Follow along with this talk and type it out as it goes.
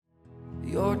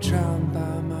You're drowned by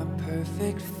my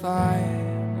perfect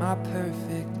fire, my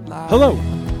perfect life. Hello,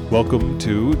 welcome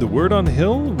to The Word on the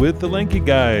Hill with the Lanky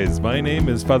Guys. My name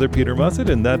is Father Peter Mussett,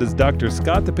 and that is Dr.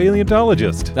 Scott, the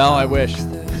paleontologist. No, I wish.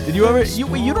 Did you ever?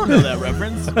 You don't know that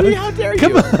reference. How dare you?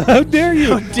 Come on, how dare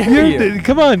you? How dare you?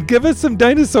 Come on, give us some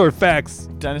dinosaur facts.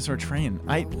 Dinosaur train.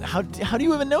 How do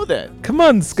you even know that? Come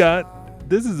on, Scott.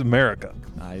 This is America.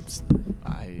 I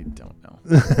don't know.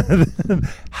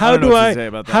 How I don't know do what to I? say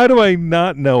about that. How do I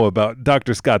not know about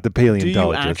Dr. Scott, the Do you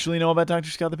paleontologist? actually know about Dr.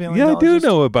 Scott the Yeah, I paleontologist? do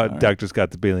know about All right. Dr.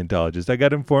 Scott, the paleontologist. I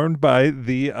got informed by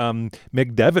the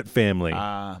McDevitt family.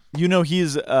 You know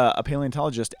he's a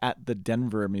paleontologist at the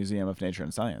Denver Museum of Nature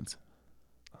and Science.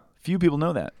 Few people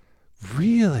know that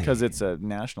Really? because it's a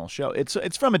national show.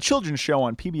 It's from a children's show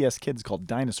on PBS Kids called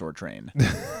Dinosaur Train.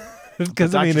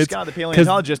 Because Dr. I mean, it's Scott the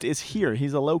paleontologist is here.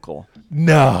 He's a local.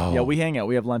 no. Yeah, we hang out.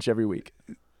 We have lunch every week.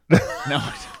 No,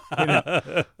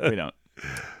 we don't.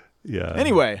 Yeah.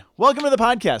 Anyway, welcome to the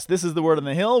podcast. This is The Word on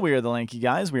the Hill. We are the Lanky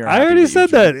Guys. We are. I happy already you said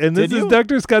joined. that, and this Did is you?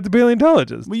 Dr. Scott, the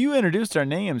paleontologist. Well, you introduced our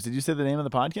names. Did you say the name of the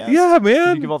podcast? Yeah, Did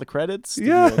man. you give all the credits?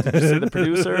 Yeah. Did you say the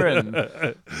producer and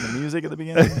the music at the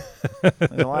beginning?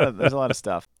 There's a lot of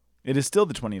stuff. It is still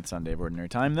the 20th Sunday of Ordinary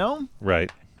Time, though.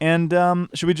 Right. And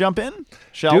should we jump in?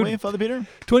 Shall Dude. we, Father Peter?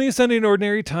 20th Sunday in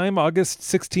Ordinary Time, August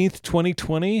 16th,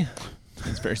 2020.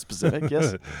 It's very specific.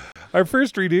 Yes. Our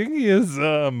first reading is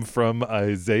from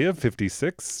Isaiah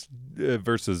 56,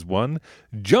 verses 1,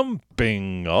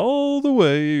 jumping all the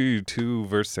way to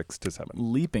verse 6 to 7.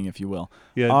 Leaping, if you will.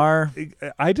 Yeah.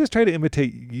 I just try to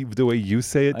imitate the way you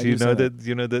say it. I Do you do know say that?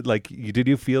 You know that? Like, did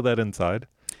you feel that inside?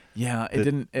 Yeah, it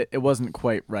didn't. It wasn't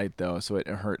quite right though, so it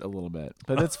hurt a little bit.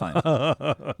 But that's fine.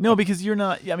 No, because you're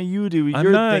not. I mean, you do I'm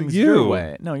your not things you. your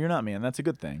way. No, you're not me, and that's a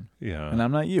good thing. Yeah. And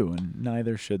I'm not you, and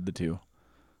neither should the two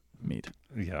meet.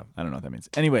 Yeah. I don't know what that means.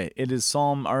 Anyway, it is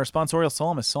Psalm. Our responsorial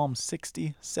psalm is Psalm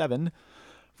 67,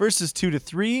 verses 2 to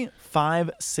 3,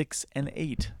 5, 6, and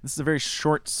 8. This is a very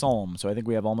short psalm, so I think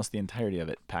we have almost the entirety of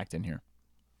it packed in here.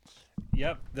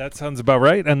 Yep, that sounds about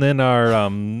right. And then our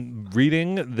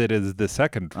reading that is the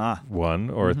second one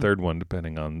or third one,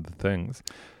 depending on the things.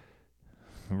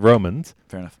 Romans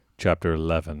Fair enough. chapter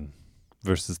 11,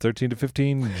 verses 13 to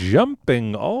 15,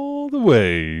 jumping all the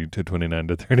way to 29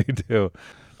 to 32.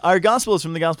 Our gospel is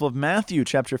from the Gospel of Matthew,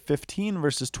 chapter 15,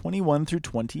 verses 21 through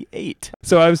 28.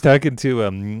 So I was talking to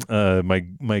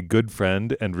my good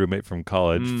friend and roommate from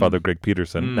college, Father Greg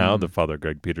Peterson, now the Father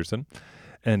Greg Peterson.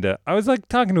 And I was like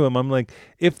talking to him. I'm like,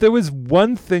 if there was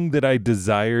one thing that I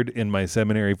desired in my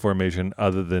seminary formation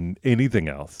other than anything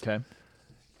else, Okay.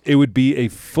 it would be a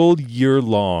full year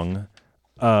long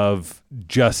of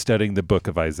just studying the book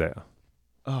of Isaiah.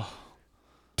 Oh,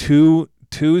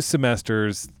 Two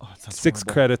semesters, that sounds 6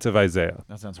 horrible. credits of Isaiah.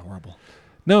 That sounds horrible.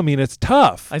 No, I mean, it's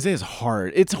tough. Isaiah's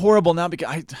hard. It's horrible not because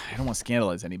I don't want to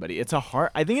scandalize anybody. It's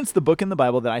I think it's the book in the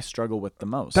Bible that I struggle with the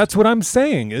most. That's what I'm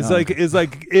saying. Is Oh. like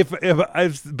if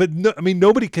I've, but no, I mean,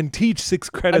 nobody can teach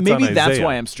 6 credits maybe on that's Isaiah.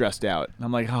 why I'm stressed out.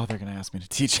 I'm like, oh, they're gonna ask me to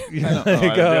teach. I You're don't know how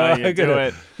to do it. I can't do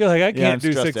it. You're like, I Yeah, can't I'm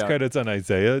do stressed 6 out. credits on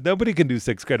Isaiah. Nobody can do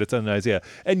 6 credits on Isaiah.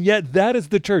 And yet that is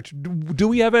the church. Do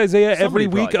we have Isaiah Somebody every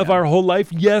week probably of can. our whole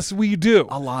life? Yes, we do.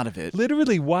 A lot of it.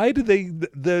 Literally, why do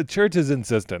the church is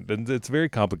insistent, and it's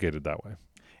very complicated that way.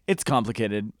 It's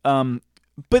complicated.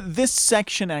 But this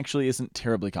section actually isn't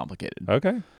terribly complicated.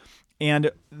 Okay.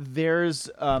 And there's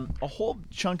a whole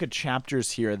chunk of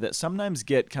chapters here that sometimes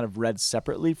get kind of read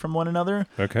separately from one another.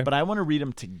 Okay. But I want to read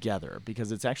them together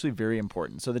because it's actually very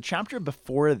important. So the chapter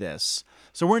before this,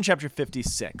 so we're in chapter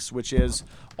 56, which is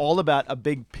all about a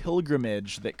big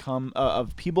pilgrimage that come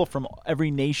of people from every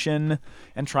nation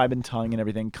and tribe and tongue and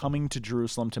everything coming to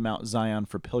Jerusalem to Mount Zion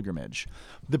for pilgrimage.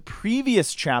 The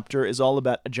previous chapter is all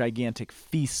about a gigantic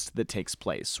feast that takes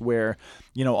place where,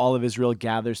 all of Israel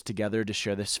gathers together to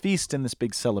share this feast and this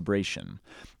big celebration.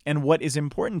 And what is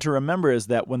important to remember is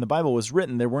that when the Bible was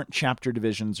written, there weren't chapter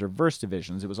divisions or verse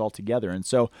divisions. It was all together. And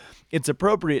so it's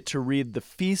appropriate to read the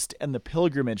feast and the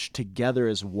pilgrimage together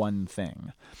as one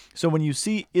thing. So when you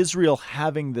see Israel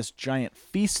having this giant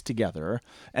feast together,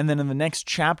 and then in the next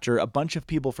chapter, a bunch of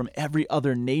people from every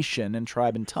other nation and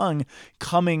tribe and tongue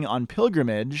coming on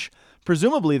pilgrimage,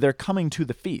 presumably they're coming to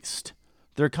the feast.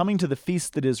 They're coming to the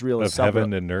feast that Israel is Of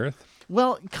heaven and earth.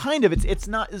 Well, kind of. It's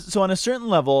not. So on a certain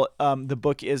level, the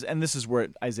book is, and this is where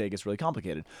Isaiah gets really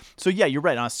complicated. So yeah, you're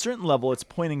right. On a certain level, it's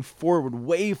pointing forward,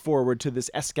 way forward to this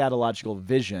eschatological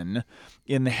vision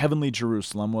in the heavenly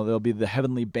Jerusalem, where there'll be the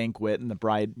heavenly banquet and the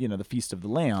bride, the feast of the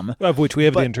Lamb. Of which we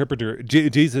have the But- interpreter.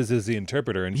 Jesus is the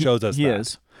interpreter and shows us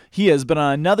that. He is, but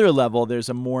on another level, there's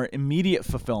a more immediate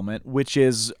fulfillment, which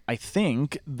is, I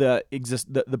think, the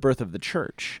birth of the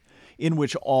church. in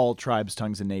which all tribes,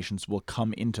 tongues, and nations will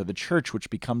come into the church, which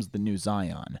becomes the new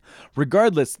Zion.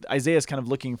 Regardless, Isaiah is kind of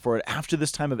looking for it after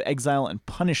this time of exile and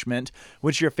punishment,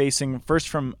 which you're facing first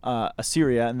from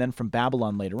Assyria and then from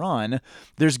Babylon later on.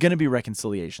 There's going to be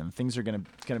reconciliation. Things are going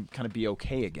to kind of be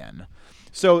okay again.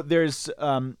 So there's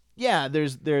a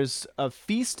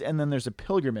feast and then there's a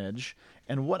pilgrimage.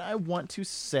 And what I want to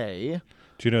say...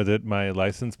 Do you know that my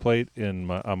license plate on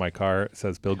my car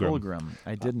says Pilgrim? Pilgrim.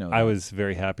 I did know that. I was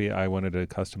very happy. I wanted a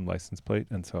custom license plate,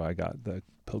 and so I got the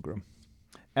Pilgrim.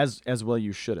 As well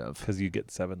you should have. Because you get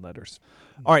 7 letters.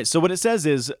 All right, so what it says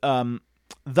is...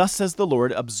 Thus says the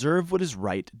Lord, observe what is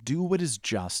right, do what is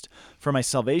just, for my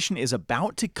salvation is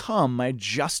about to come, my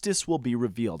justice will be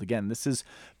revealed. Again, this is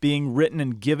being written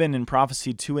and given in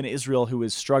prophecy to an Israel who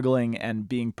is struggling and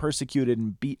being persecuted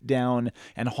and beat down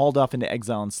and hauled off into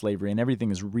exile and slavery, and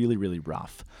everything is really, really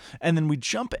rough. And then we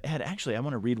jump ahead. Actually, I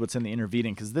want to read what's in the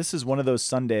intervening, because this is one of those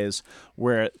Sundays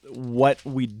where what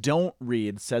we don't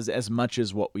read says as much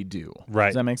as what we do. Right.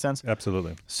 Does that make sense?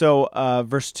 Absolutely. So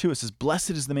verse 2, it says,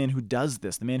 blessed is the man who does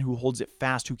this, the man who holds it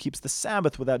fast, who keeps the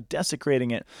Sabbath without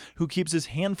desecrating it, who keeps his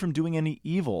hand from doing any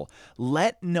evil.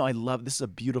 I love, this is a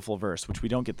beautiful verse, which we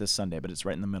don't get this Sunday, but it's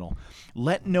right in the middle.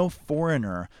 Let no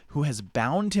foreigner who has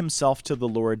bound himself to the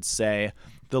Lord say,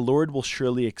 the Lord will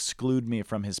surely exclude me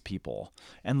from his people.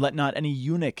 And let not any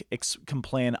eunuch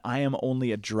complain, I am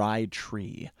only a dry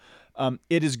tree.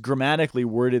 It is grammatically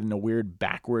worded in a weird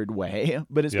backward way,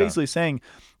 but it's basically saying,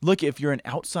 look, if you're an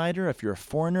outsider, if you're a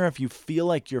foreigner, if you feel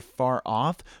like you're far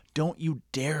off, don't you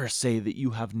dare say that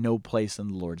you have no place in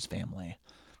the Lord's family.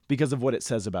 Because of what it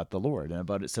says about the Lord and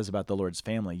about what it says about the Lord's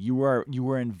family. You are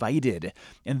invited,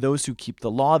 and those who keep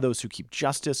the law, those who keep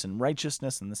justice and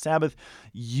righteousness and the Sabbath,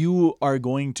 you are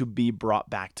going to be brought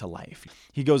back to life.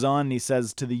 He goes on and he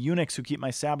says, to the eunuchs who keep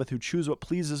my Sabbath, who choose what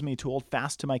pleases me, to hold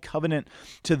fast to my covenant,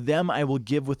 to them I will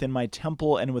give within my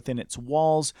temple and within its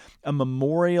walls a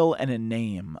memorial and a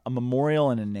name. A memorial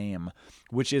and a name,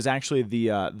 which is actually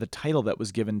the title that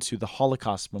was given to the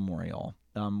Holocaust Memorial.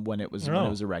 When it was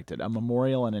erected, a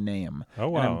memorial and a name. Oh,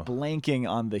 wow. And I'm blanking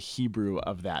on the Hebrew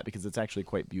of that because it's actually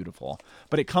quite beautiful.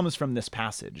 But it comes from this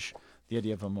passage, the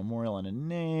idea of a memorial and a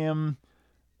name.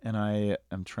 And I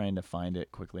am trying to find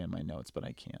it quickly in my notes, but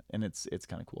I can't. And it's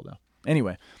kind of cool though.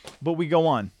 Anyway, but we go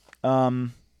on.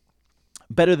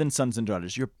 Better than sons and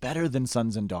daughters. You're better than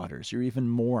sons and daughters. You're even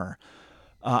more.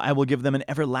 I will give them an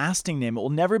everlasting name. It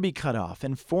will never be cut off.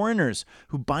 And foreigners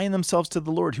who bind themselves to the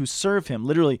Lord, who serve him,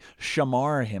 literally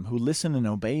shamar him, who listen and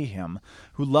obey him,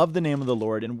 who love the name of the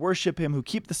Lord and worship him, who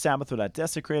keep the Sabbath without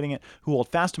desecrating it, who hold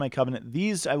fast to my covenant,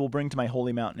 these I will bring to my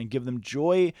holy mountain and give them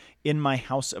joy in my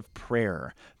house of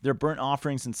prayer. Their burnt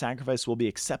offerings and sacrifice will be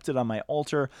accepted on my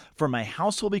altar, for my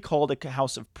house will be called a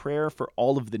house of prayer for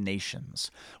all of the nations,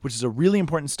 which is a really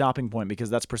important stopping point because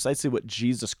that's precisely what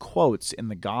Jesus quotes in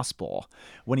the gospel.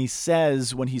 When he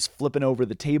says, when he's flipping over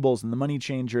the tables and the money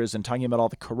changers and talking about all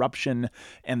the corruption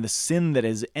and the sin that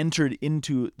has entered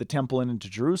into the temple and into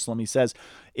Jerusalem, he says,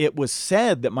 it was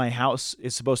said that my house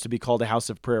is supposed to be called a house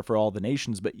of prayer for all the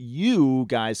nations, but you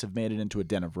guys have made it into a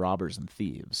den of robbers and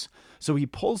thieves. So he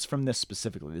pulls from this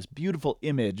specifically, this beautiful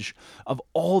image of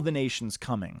all the nations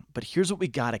coming. But here's what we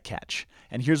got to catch.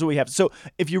 And here's what we have. So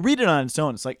if you read it on its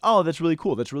own, it's like, oh, that's really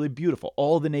cool. That's really beautiful.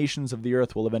 All the nations of the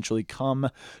earth will eventually come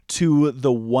to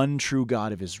the one true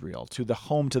God of Israel, to the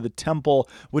home, to the temple,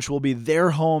 which will be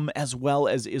their home as well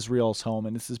as Israel's home.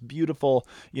 And it's this beautiful,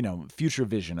 future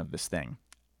vision of this thing.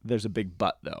 There's a big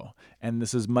but, though, and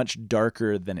this is much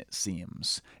darker than it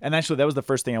seems. And actually, that was the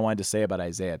first thing I wanted to say about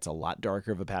Isaiah. It's a lot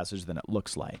darker of a passage than it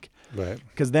looks like. Right.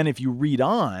 Because then if you read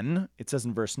on, it says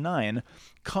in verse 9,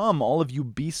 come, all of you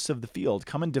beasts of the field,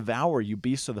 come and devour, you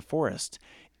beasts of the forest.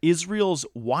 Israel's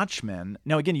watchmen.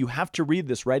 Now, again, you have to read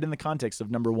this right in the context of,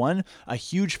 number one, a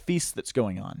huge feast that's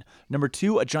going on. Number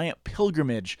two, a giant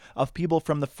pilgrimage of people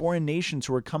from the foreign nations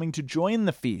who are coming to join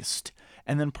the feast.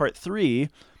 And then part three,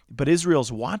 but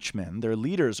Israel's watchmen, their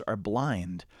leaders, are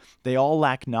blind. They all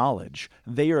lack knowledge.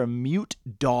 They are mute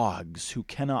dogs who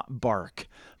cannot bark.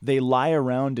 They lie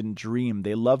around and dream.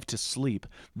 They love to sleep.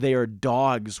 They are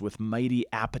dogs with mighty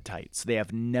appetites. They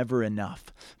have never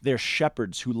enough. They're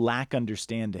shepherds who lack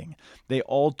understanding. They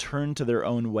all turn to their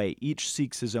own way. Each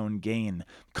seeks his own gain.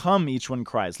 Come, each one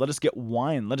cries, let us get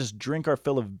wine. Let us drink our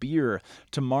fill of beer.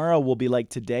 Tomorrow will be like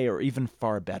today or even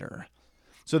far better.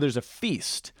 So there's a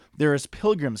feast. There is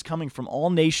pilgrims coming from all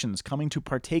nations coming to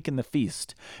partake in the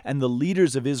feast. And the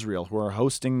leaders of Israel who are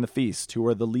hosting the feast, who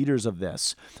are the leaders of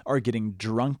this, are getting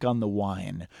drunk on the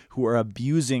wine, who are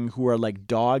abusing, who are like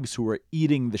dogs who are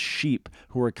eating the sheep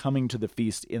who are coming to the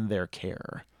feast in their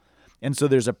care. And so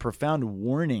there's a profound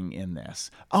warning in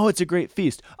this. Oh, it's a great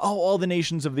feast. Oh, all the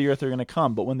nations of the earth are going to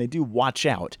come. But when they do, watch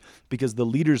out, because the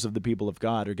leaders of the people of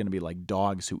God are going to be like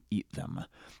dogs who eat them,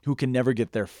 who can never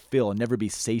get their fill and never be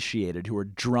satiated, who are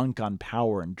drunk on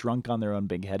power and drunk on their own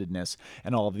big-headedness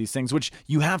and all of these things, which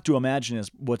you have to imagine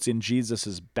is what's in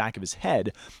Jesus's back of his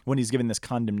head when he's giving this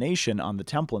condemnation on the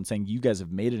temple and saying, you guys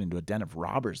have made it into a den of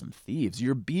robbers and thieves.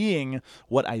 You're being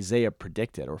what Isaiah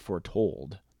predicted or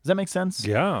foretold. Does that make sense?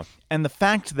 Yeah. And the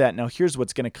fact that, now here's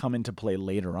what's going to come into play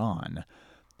later on.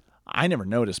 I never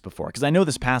noticed before, because I know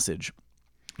this passage,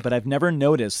 but I've never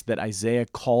noticed that Isaiah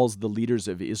calls the leaders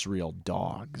of Israel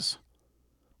dogs,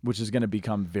 which is going to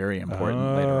become very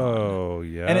important later on. Oh,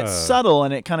 yeah. And it's subtle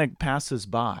and it kind of passes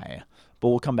by, but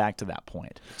we'll come back to that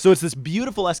point. So it's this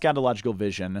beautiful eschatological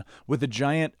vision with a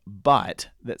giant but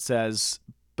that says,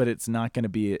 but it's not going to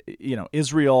be,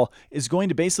 Israel is going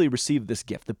to basically receive this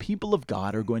gift. The people of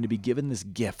God are going to be given this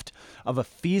gift of a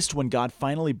feast when God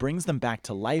finally brings them back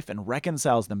to life and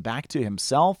reconciles them back to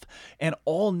himself, and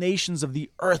all nations of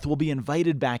the earth will be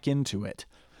invited back into it.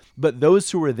 But those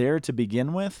who were there to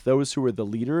begin with, those who were the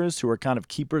leaders, who are kind of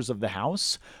keepers of the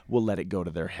house, will let it go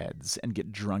to their heads and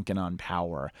get drunken on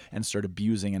power and start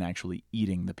abusing and actually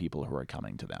eating the people who are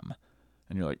coming to them.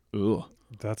 And you're like, ooh,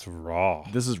 That's raw.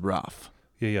 this is rough.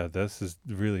 Yeah, this is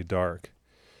really dark.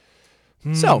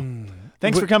 So,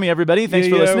 thanks for coming, everybody. Thanks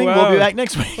for listening. wow. We'll be back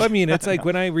next week. Well, I mean, it's like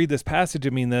when I read this passage,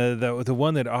 I mean, the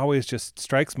one that always just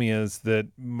strikes me is that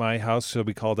my house shall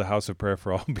be called a house of prayer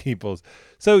for all peoples.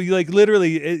 So, you like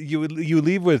literally, you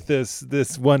leave with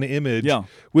this one image, Yeah.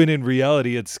 when in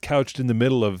reality it's couched in the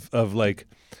middle of like,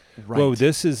 Right. whoa,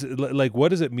 this is like, what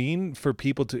does it mean for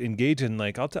people to engage in?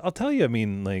 Like, I'll tell you, I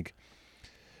mean, like,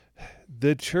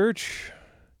 the church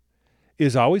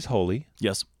is always holy.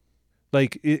 Yes.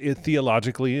 Like it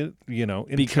theologically, Because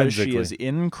she intrinsically. is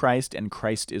in Christ and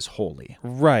Christ is holy.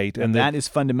 Right. And that is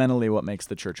fundamentally what makes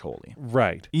the church holy.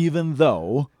 right. Even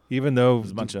though Even though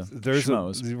a bunch of there's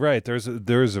schmoes. right, there's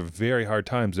a very hard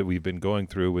times that we've been going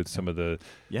through with some of the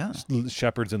yeah.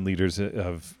 shepherds and leaders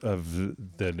of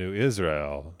the new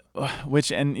Israel.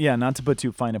 Not to put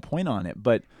too fine a point on it,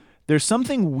 but there's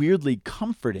something weirdly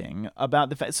comforting about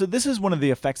the fact. So this is one of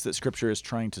the effects that Scripture is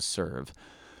trying to serve,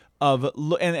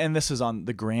 and this is on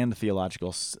the grand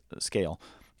theological scale,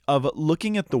 of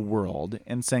looking at the world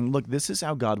and saying, look, this is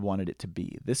how God wanted it to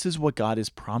be. This is what God has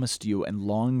promised you and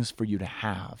longs for you to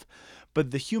have.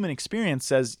 But the human experience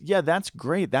says, yeah, that's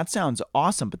great. That sounds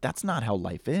awesome, but that's not how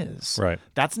life is. Right.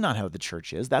 That's not how the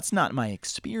church is. That's not my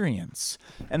experience.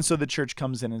 And so the church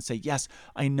comes in and say, yes,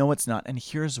 I know it's not, and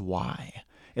here's why.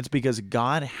 It's because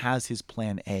God has his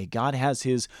plan A. God has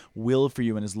his will for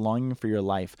you and his longing for your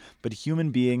life. But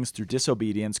human beings, through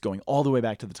disobedience, going all the way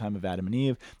back to the time of Adam and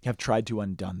Eve, have tried to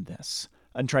undo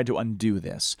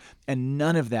this. And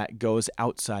none of that goes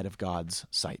outside of God's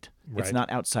sight. It's Right. not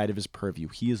outside of his purview.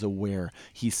 He is aware.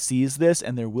 He sees this,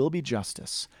 and there will be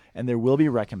justice, and there will be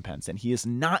recompense. And he is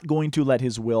not going to let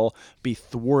his will be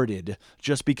thwarted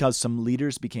just because some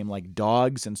leaders became like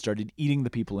dogs and started eating the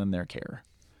people in their care,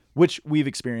 which we've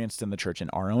experienced in the church in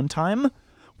our own time.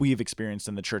 We've experienced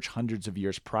in the church hundreds of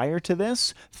years prior to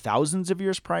this, thousands of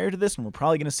years prior to this, and we're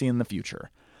probably going to see in the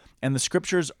future. And the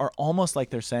scriptures are almost like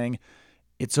they're saying,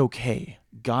 it's okay.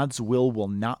 God's will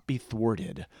not be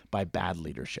thwarted by bad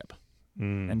leadership.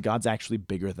 And God's actually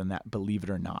bigger than that, believe it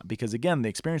or not. Because again, the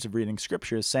experience of reading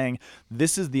scripture is saying,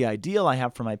 this is the ideal I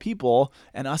have for my people,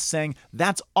 and us saying,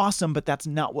 that's awesome, but that's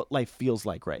not what life feels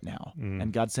like right now.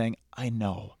 And God saying, I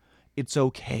know. It's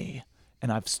okay,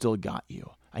 and I've still got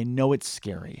you. I know it's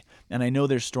scary, and I know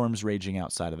there's storms raging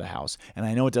outside of the house, and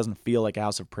I know it doesn't feel like a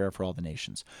house of prayer for all the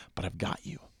nations, but I've got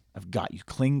you. I've got you.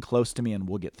 Cling close to me, and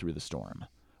we'll get through the storm.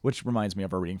 Which reminds me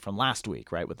of our reading from last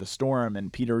week, right, with the storm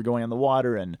and Peter going on the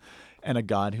water, and a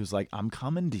God who's like, I'm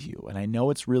coming to you, and I know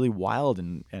it's really wild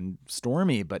and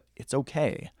stormy, but it's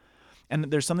okay. And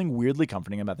there's something weirdly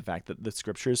comforting about the fact that the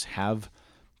scriptures have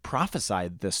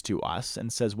prophesied this to us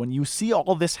and says, when you see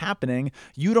all this happening,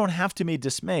 you don't have to be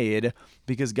dismayed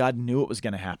because God knew it was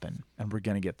going to happen and we're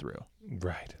going to get through.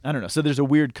 Right. I don't know. So there's a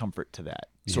weird comfort to that,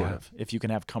 sort Yeah. of, if you can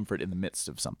have comfort in the midst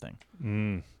of something.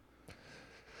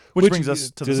 Which brings us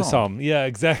to the psalm. Yeah,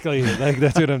 exactly. Like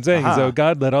that's what I'm saying. So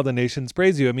God, let all the nations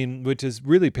praise you. I mean, which is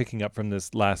really picking up from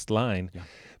this last line. Yeah.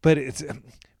 But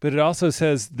it also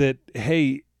says that,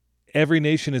 hey, every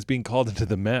nation is being called into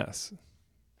the mess.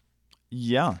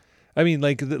 Yeah. I mean,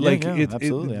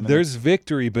 absolutely. I mean, there's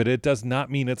victory, but it does not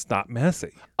mean it's not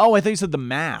messy. Oh, I thought you said the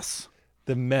mass.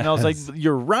 The mess. And I was like,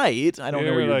 you're right. I don't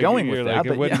know where you're going with that.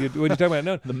 But what are you talking about?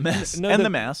 No, the mess no, and the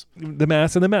mass. The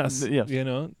mass and the mess. Yeah. You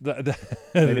know,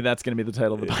 Maybe that's going to be the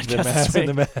title of the podcast. the mass and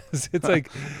the mess. It's like,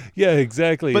 yeah,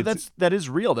 exactly. But that is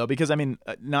real though, because I mean,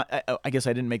 I guess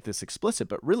I didn't make this explicit,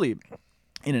 but really,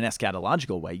 in an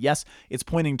eschatological way, yes, it's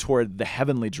pointing toward the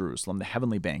heavenly Jerusalem, the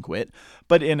heavenly banquet,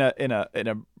 but in a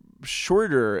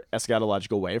shorter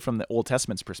eschatological way from the Old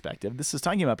Testament's perspective, this is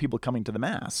talking about people coming to the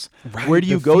Mass. Right, Where do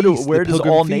you the go feast, to? Where the does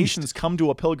pilgrim all feast. nations come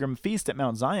to a pilgrim feast at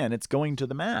Mount Zion? It's going to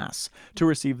the Mass to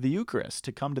receive the Eucharist,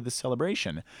 to come to this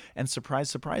celebration. And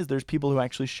surprise, surprise, there's people who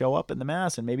actually show up in the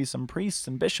Mass, and maybe some priests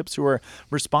and bishops who are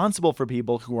responsible for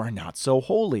people who are not so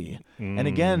holy. And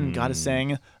again, God is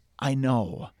saying, I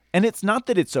know. And it's not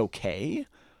that it's okay,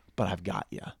 but I've got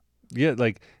you. Yeah,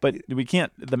 like, But we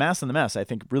can't. The Mass and the Mess, I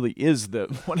think, really is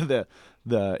one of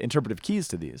the interpretive keys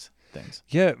to these things.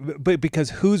 yeah, but because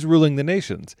who's ruling the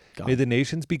nations? God. May the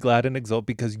nations be glad and exult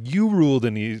because you rule the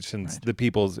nations, the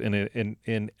peoples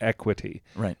in equity.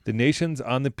 Right. The nations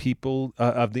on the people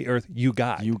of the earth, you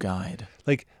guide. You guide.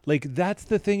 Like that's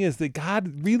the thing, is that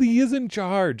God really is in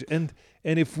charge, and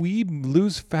if we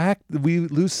lose sight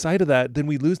of that, then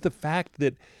we lose the fact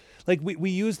that, like, we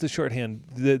use the shorthand,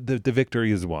 the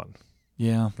victory is won,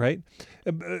 Yeah. right?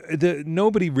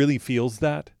 Nobody really feels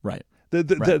that. Right.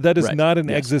 That is Right. not an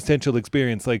Yes. existential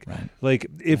experience. Like, Right. like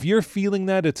if you're feeling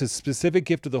that, it's a specific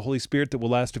gift of the Holy Spirit that will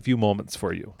last a few moments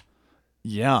for you.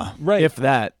 Yeah. Right. If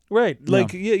that. Right. Yeah.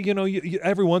 Like, you know, you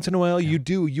every once in a while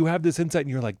you have this insight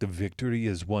and you're like, the victory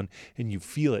is won, and you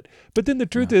feel it. But then the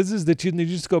truth is that you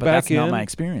just go But back that's in. not my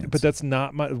experience. But that's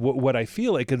not what I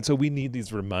feel like. And so we need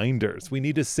these reminders. We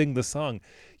need to sing the song.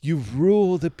 You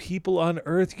rule the people on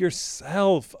earth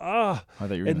yourself. Ah. I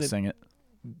thought you were going and to sing it.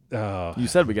 Oh, You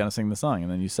said we got to sing the song,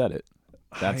 and then you said it.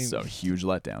 That's I- a huge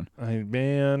letdown.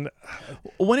 man.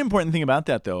 One important thing about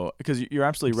that, though, because you're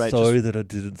absolutely right. Sorry that I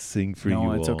didn't sing for No,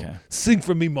 you it's all. okay. Sing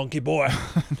for me, monkey boy.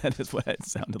 That is what it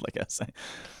sounded like I was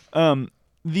saying.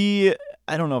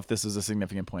 I don't know if this is a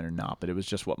significant point or not, but it was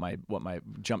just what my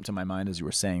jumped to my mind as you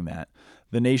were saying that.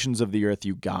 The nations of the earth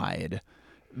you guide.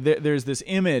 There's this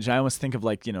image. I almost think of,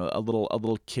 like, you know, a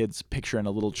little kid's picture in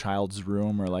a little child's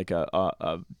room, or like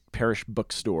a parish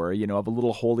bookstore, you know, of a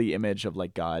little holy image of,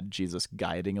 like, Jesus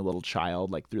guiding a little child,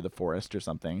 like, through the forest or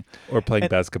something. Or playing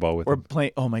basketball with Or him.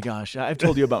 playing, oh my gosh, I've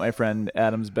told you about my friend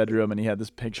Adam's bedroom, and he had this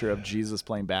picture of Jesus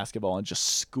playing basketball and just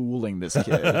schooling this kid.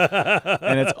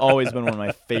 And it's always been one of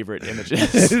my favorite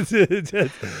images.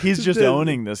 He's just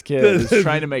owning this kid. He's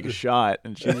trying to make a shot,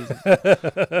 and she's,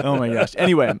 oh my gosh.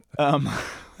 Anyway,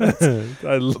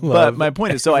 I love but my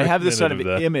point is, so I every have this sort of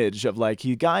minute that. image of, like,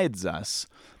 he guides us.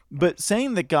 But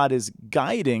saying that God is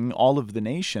guiding all of the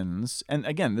nations, and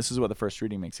again, this is what the first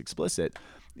reading makes explicit,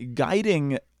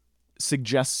 guiding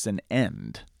suggests an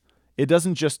end. It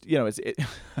doesn't just, you know,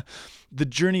 the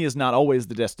journey is not always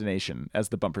the destination, as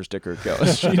the bumper sticker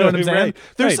goes. You know what I'm saying?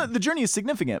 Right. The journey is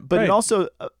significant, but Right. it also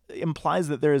implies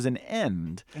that there is an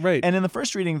end. Right. And in the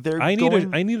first reading, I need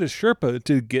a Sherpa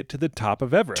to get to the top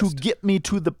of Everest. to get me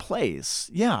to the place.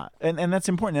 Yeah, and that's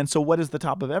important. And so what is the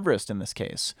top of Everest in this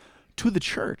case? To the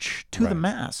church, to the Right.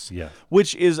 Mass, Yeah.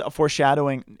 which is a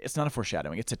foreshadowing. It's not a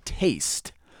foreshadowing. It's a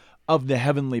taste of the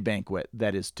heavenly banquet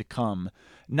that is to come.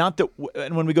 Not that,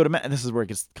 and when we go to Mass, this is where it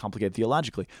gets complicated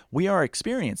theologically. We're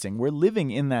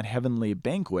living in that heavenly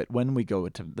banquet when we go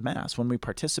to the Mass, when we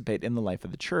participate in the life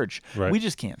of the church. Right. We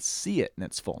just can't see it in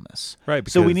its fullness. Right,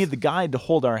 So we because- need the guide to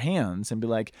hold our hands and be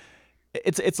like,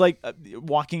 it's like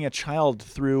walking a child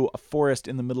through a forest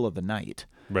in the middle of the night.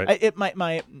 Right.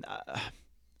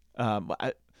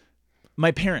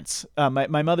 My parents,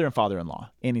 my mother and father-in-law,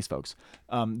 Annie's folks,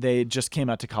 they just came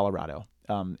out to Colorado,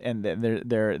 and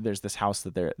there's this house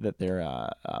that's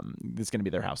going to be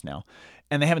their house now,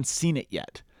 and they haven't seen it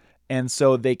yet, and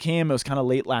so they came. It was kind of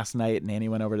late last night, and Annie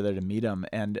went over there to meet them,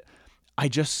 and I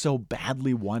just so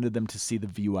badly wanted them to see the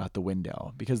view out the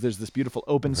window, because there's this beautiful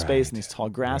open space and these tall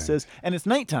grasses, and it's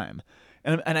nighttime,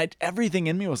 and everything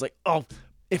in me was like, oh,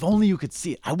 if only you could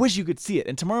see it. I wish you could see it.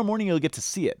 And tomorrow morning you'll get to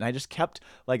see it. And I just kept,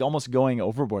 like, almost going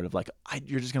overboard of, like,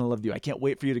 you're just going to love the view. I can't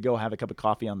wait for you to go have a cup of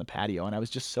coffee on the patio. And I was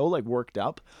just so, like, worked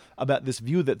up about this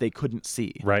view that they couldn't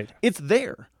see. Right. It's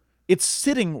there. It's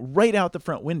sitting right out the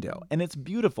front window. And it's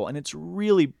beautiful. And it's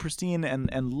really pristine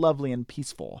and lovely and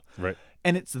peaceful. Right.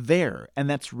 And it's there. And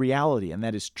that's reality. And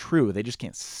that is true. They just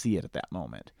can't see it at that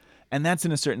moment. And that's,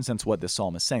 in a certain sense, what this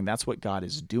psalm is saying. That's what God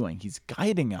is doing. He's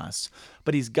guiding us,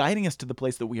 but he's guiding us to the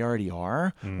place that we already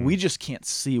are. We just can't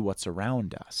see what's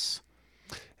around us.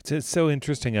 It's so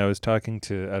interesting. I was talking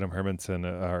to Adam Hermanson,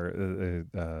 our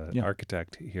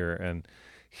architect here, and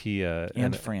he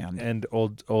And friend. and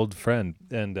old friend,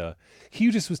 and he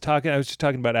just was talking. I was just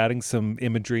talking about adding some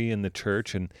imagery in the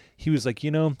church, and he was like,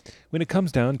 when it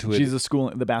comes down to it, Jesus school,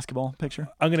 the basketball picture.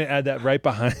 I'm going to add that right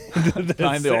behind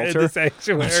Behind the altar? the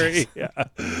sanctuary. Yeah,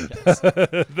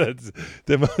 that's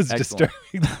the most Excellent.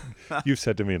 disturbing. You've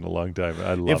said to me in a long time.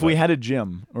 I love If we it. had a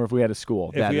gym or if we had a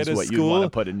school, If that we is had a what you'd want to school,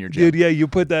 put in your gym. Dude, yeah, you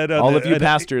put that on All the- of you on-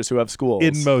 pastors who have schools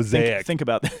in Mosaic. think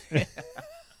about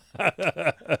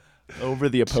that. Over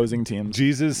the opposing teams.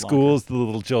 Jesus locker. schools the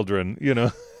little children.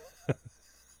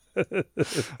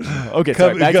 Okay,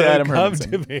 sorry. Back to Adam come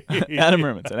Hermanson. to me. Adam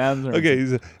Hermanson. Adam Hermanson.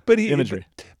 Okay, but Imagery.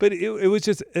 But it was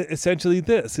just essentially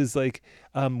this is like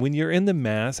when you're in the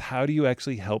mass, how do you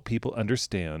actually help people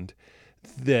understand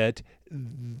that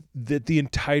the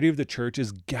entirety of the church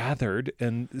is gathered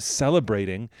and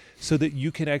celebrating, so that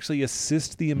you can actually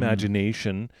assist the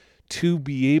imagination to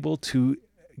be able to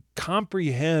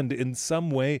comprehend in some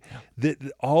way that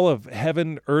all of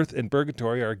heaven, earth, and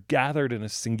purgatory are gathered in a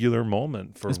singular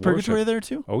moment for Is worship. purgatory there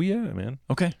too? Oh yeah, man.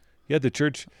 Okay. Yeah, the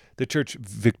church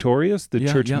victorious, the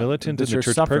Yeah, church yeah. militant, The and the church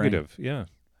church suffering. purgative. Yeah,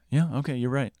 Yeah, okay, you're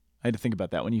right. I had to think about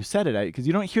that when you said it, because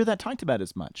you don't hear that talked about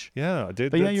as much. yeah,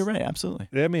 dude. But yeah, that's- you're right. Absolutely.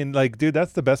 I mean, like, dude,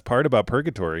 that's the best part about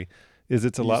purgatory, is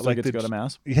it's a You lot still like get to go to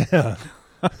mass. Yeah,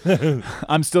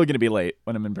 I'm still going to be late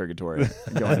when I'm in purgatory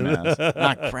going to mass.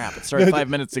 Ah, crap. It started 5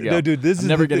 minutes ago. No, dude, this I'm is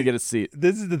never the going to thing- get a seat.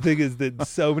 This is the thing, is that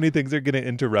so many things are going to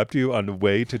interrupt you on the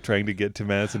way to trying to get to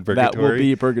mass and purgatory. That will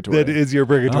be purgatory. That is your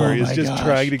purgatory. Oh It's my just gosh.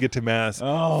 trying to get to mass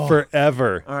Oh.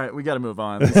 forever. All right, we got to move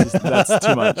on. That's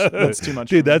too much. That's too much.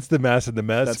 Dude, for me. that's the mass and the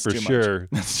mess That's for too much. sure.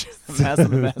 That's just the mass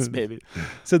and the mess, baby.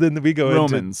 So then we go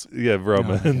Romans. into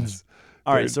Romans.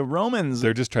 All right, so Romans,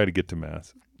 They're just trying to get to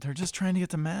mass. they're just trying to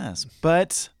get to mass,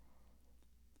 but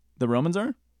the Romans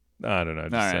are. I don't know.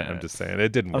 I'm just saying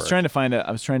it didn't I work. was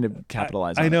trying to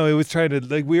capitalize. I on know it was trying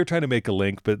to we were trying to make a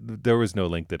link, but there was no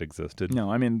link that existed. It.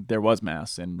 No, I mean there was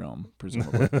mass in Rome,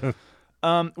 presumably.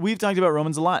 We've talked about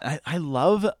Romans a lot. I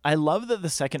love that the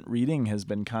second reading has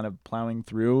been kind of plowing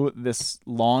through this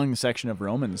long section of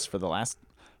Romans for the last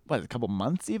a couple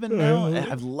months even now.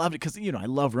 I've loved it because I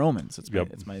love Romans.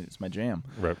 It's my jam.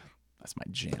 Right. That's my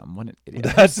jam. What an idiot!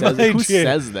 That's my Who jam.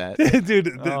 says that?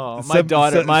 Dude,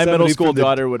 My middle school from the-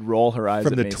 daughter would roll her eyes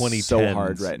from at the me 2010s. so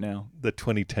hard right now, The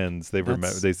 2010s.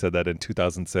 That's- They said that in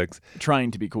 2006. trying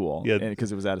to be cool. Yeah,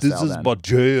 because it was out of This style is then. my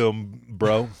jam,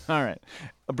 bro. All right,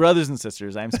 brothers and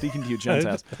sisters, I am speaking to you,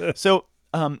 Gentiles. So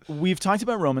we've talked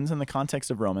about Romans in the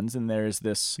context of Romans, and there's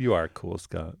this. You are cool,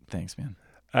 Scott. Thanks, man.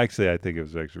 Actually, I think it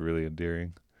was actually really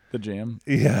endearing. The jam.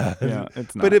 Yeah, Yeah,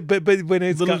 it's not. But when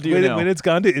it's Little gone, do you know. when it's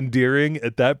gone to endearing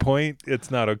at that point,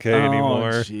 it's not okay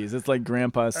anymore. Jeez, it's like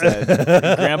Grandpa said.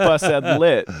 Grandpa said,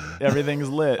 "Lit. Everything's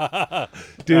lit."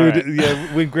 Dude, right.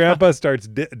 yeah, when Grandpa starts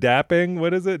dapping,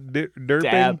 what is it?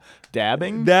 Derping?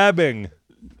 Dabbing. Dabbing.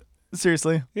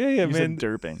 Seriously? Yeah, yeah, You man. said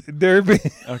derping.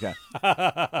 Derping. Okay.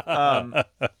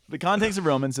 The context of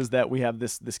Romans is that we have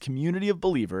this community of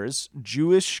believers,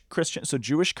 Jewish Christian, so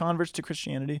Jewish converts to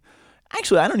Christianity.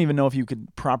 Actually, I don't even know if you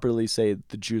could properly say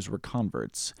the Jews were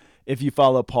converts. If you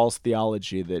follow Paul's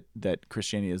theology that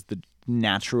Christianity is the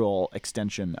natural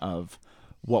extension of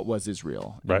what was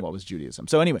Israel and Right. what was Judaism.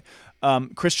 So anyway,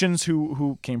 Christians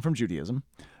who came from Judaism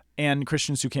and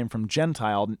Christians who came from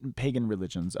Gentile pagan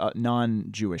religions,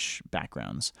 non-Jewish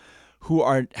backgrounds, who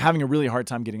are having a really hard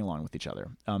time getting along with each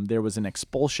other. There was an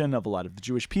expulsion of a lot of the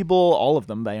Jewish people, all of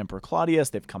them by Emperor Claudius.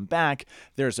 They've come back.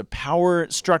 There's a power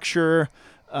structure.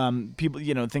 People,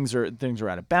 things are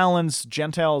out of balance.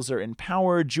 Gentiles are in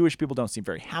power. Jewish people don't seem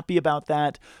very happy about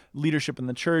that. Leadership in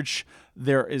the church.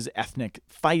 There is ethnic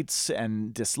fights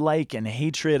and dislike and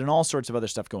hatred and all sorts of other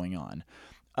stuff going on.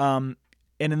 And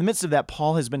in the midst of that,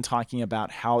 Paul has been talking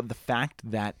about how the fact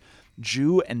that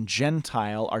Jew and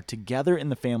Gentile are together in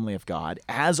the family of God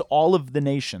as all of the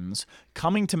nations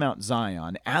coming to Mount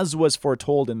Zion, as was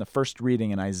foretold in the first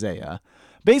reading in Isaiah.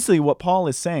 Basically, what Paul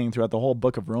is saying throughout the whole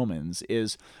book of Romans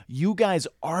is you guys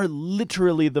are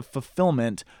literally the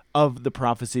fulfillment of the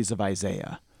prophecies of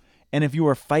Isaiah. And if you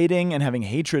are fighting and having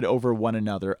hatred over one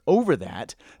another over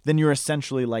that, then you're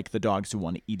essentially like the dogs who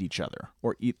want to eat each other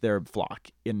or eat their flock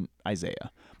in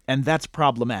Isaiah. And that's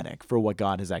problematic for what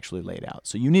God has actually laid out.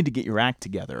 So you need to get your act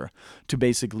together to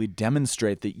basically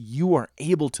demonstrate that you are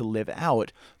able to live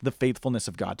out the faithfulness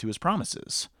of God to his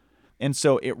promises. And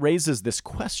so it raises this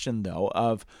question, though,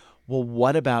 of well,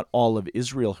 what about all of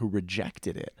Israel who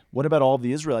rejected it? What about all of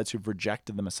the Israelites who've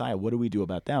rejected the Messiah? What do we do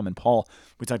about them? And Paul,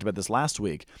 we talked about this last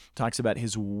week, talks about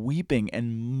his weeping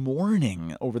and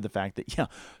mourning over the fact that,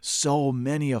 so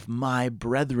many of my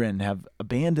brethren have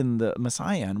abandoned the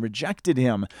Messiah and rejected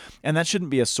him. And that shouldn't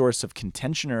be a source of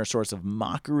contention or a source of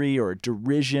mockery or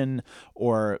derision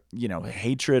or,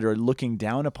 hatred or looking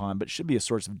down upon, but it should be a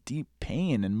source of deep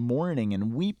pain and mourning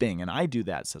and weeping. And I do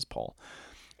that, says Paul.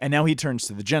 And now he turns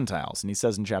to the Gentiles, and he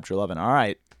says in chapter 11, all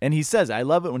right, and he says, I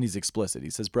love it when he's explicit.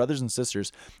 He says, brothers and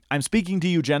sisters, I'm speaking to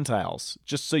you Gentiles,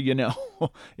 just so you know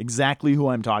exactly who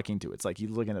I'm talking to. It's like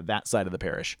he's looking at that side of the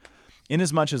parish.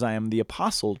 Inasmuch as I am the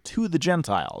apostle to the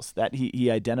Gentiles, that he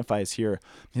identifies here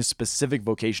his specific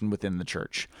vocation within the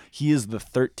church. He is the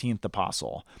 13th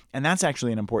apostle. And that's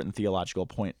actually an important theological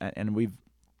point, and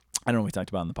I don't know if we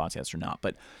talked about it on the podcast or not,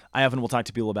 but I often will talk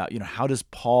to people about, how does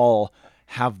Paul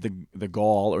have the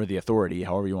gall or the authority,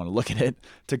 however you want to look at it,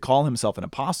 to call himself an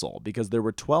apostle, because there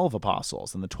were 12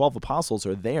 apostles, and the 12 apostles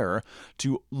are there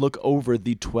to look over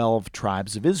the 12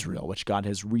 tribes of Israel, which God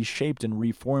has reshaped and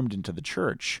reformed into the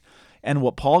church. And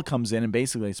what Paul comes in and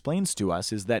basically explains to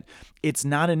us is that it's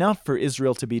not enough for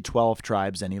Israel to be 12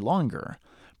 tribes any longer,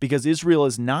 because Israel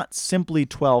is not simply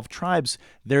 12 tribes.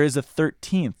 There is a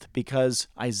 13th, because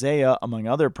Isaiah, among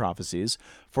other prophecies,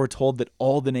 foretold that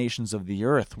all the nations of the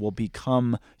earth will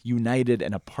become united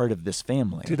and a part of this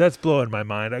family. Dude, that's blowing my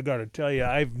mind. I got to tell you,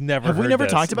 I've never heard Have we never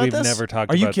this. talked about We've this? never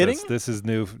talked Are you about kidding? this.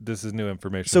 This is new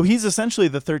information. So he's essentially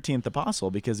the 13th apostle,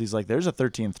 because he's like, there's a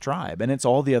 13th tribe, and it's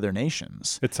all the other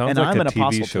nations. It sounds and like I'm a an TV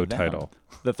apostle show to them. title.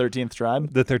 The 13th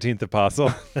tribe? The 13th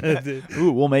apostle.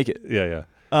 Ooh, we'll make it. Yeah.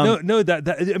 No,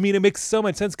 that I mean, it makes so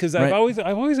much sense, because Right.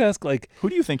 I've always asked, like, Who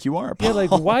do you think you are, Paul? yeah,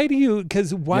 like,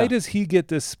 why does he get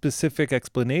this specific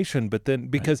explanation? But then,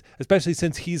 because especially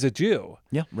since he's a Jew,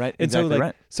 Yeah, right. and Exactly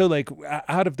right. so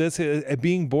out of this,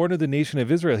 being born of the nation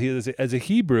of Israel, he is, as a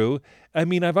Hebrew. I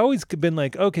mean, I've always been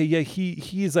like, okay, yeah,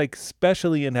 he is like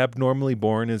specially and abnormally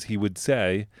born, as he would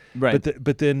say, Right.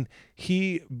 But then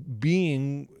he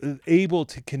being able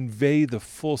to convey the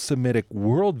full Semitic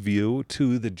worldview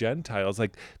to the Gentiles,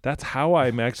 like that's how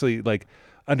I'm actually like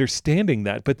understanding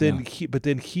that. But then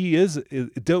he is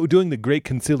doing the great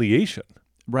conciliation.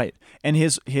 Right. And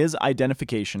his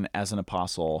identification as an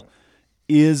apostle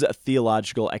is a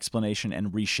theological explanation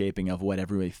and reshaping of what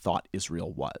everybody thought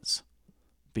Israel was,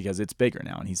 because it's bigger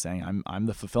now. And he's saying, I'm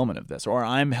the fulfillment of this, or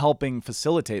I'm helping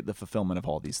facilitate the fulfillment of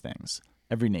all these things,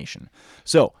 every nation.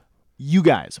 So you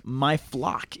guys, my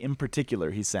flock in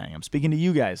particular, he's saying, I'm speaking to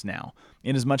you guys now,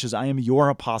 inasmuch as I am your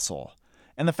apostle.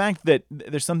 And the fact that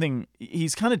there's something,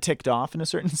 he's kind of ticked off in a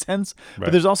certain sense, Right.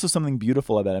 but there's also something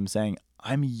beautiful about him saying,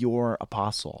 I'm your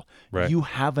apostle. Right. You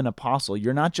have an apostle.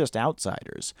 You're not just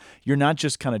outsiders. You're not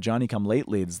just kind of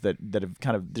Johnny-come-latelys that have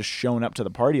kind of just shown up to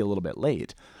the party a little bit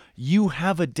late. You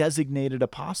have a designated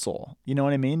apostle. You know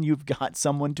what I mean? You've got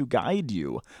someone to guide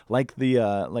you, like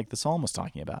the psalm was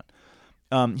talking about.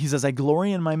 He says, I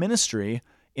glory in my ministry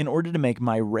in order to make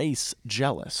my race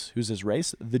jealous. Who's his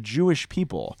race? The Jewish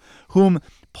people, whom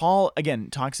Paul, again,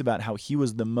 talks about how he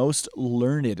was the most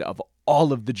learned of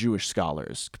all of the Jewish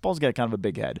scholars. Paul's got kind of a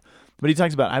big head. But he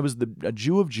talks about, I was a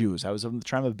Jew of Jews. I was of the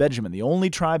tribe of Benjamin, the only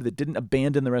tribe that didn't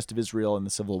abandon the rest of Israel in the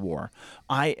Civil War.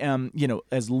 I am,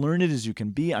 as learned as you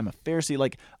can be. I'm a Pharisee.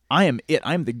 Like, I am it.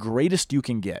 I'm the greatest you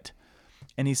can get.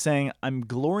 And he's saying, I'm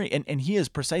glory. And he is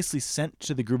precisely sent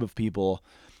to the group of people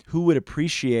who would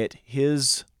appreciate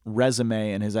his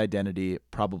resume and his identity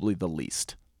probably the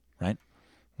least, right?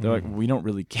 They're like, we don't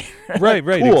really care. Right,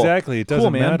 Cool. exactly. It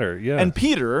doesn't man. matter. Yeah. And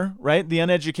Peter, right, the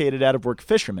uneducated, out-of-work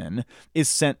fisherman, is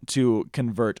sent to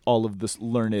convert all of the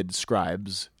learned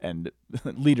scribes and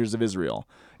leaders of Israel.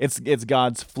 It's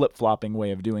God's flip-flopping way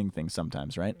of doing things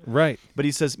sometimes, right? Right. But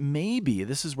he says maybe,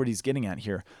 this is what he's getting at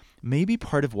here, maybe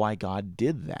part of why God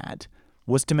did that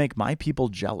was to make my people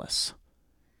jealous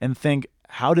and think,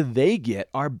 how did they get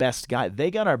our best guy? They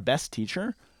got our best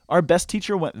teacher. Our best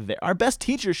teacher went there. Our best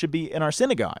teacher should be in our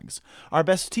synagogues. Our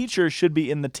best teacher should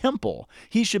be in the temple.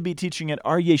 He should be teaching at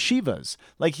our yeshivas.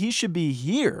 Like, he should be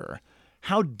here.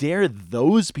 How dare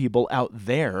those people out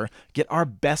there get our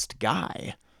best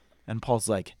guy? And Paul's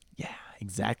like, yeah,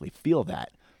 exactly. Feel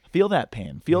that. Feel that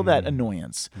pain. Feel that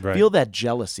annoyance. Right. Feel that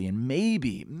jealousy. And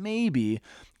maybe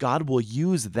God will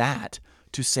use that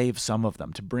to save some of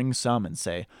them, to bring some and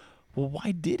say, well,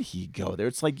 why did he go there?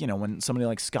 It's like, when somebody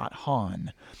like Scott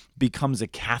Hahn becomes a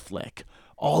Catholic,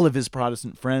 all of his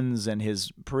Protestant friends and his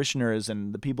parishioners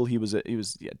and the people he was a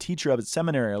teacher of at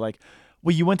seminary are like,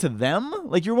 well, you went to them?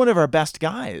 Like, you're one of our best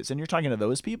guys, and you're talking to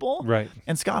those people? Right.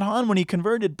 And Scott Hahn, when he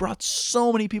converted, brought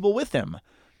so many people with him.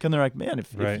 And they're like, man,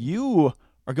 if you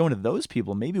are going to those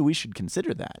people, maybe we should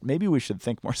consider that. Maybe we should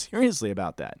think more seriously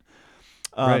about that.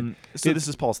 Right. So this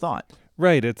is Paul's thought.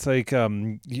 Right. It's like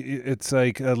Hideo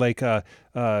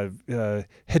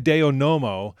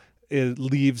Nomo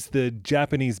leaves the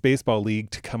Japanese baseball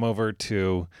league to come over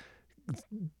to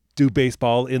do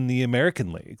baseball in the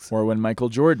American leagues. Or when Michael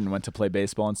Jordan went to play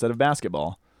baseball instead of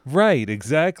basketball. Right,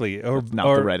 exactly. Or That's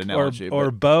not the right analogy.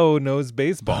 Or Bo knows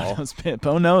baseball.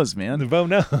 Bo knows, man. Bo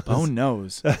knows. Bo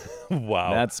knows.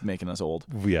 Wow. That's making us old.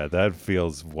 Yeah, that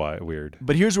feels weird.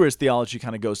 But here's where his theology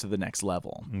kind of goes to the next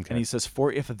level. Okay. And he says,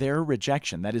 for if their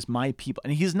rejection, that is my people,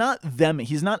 and he's not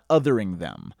othering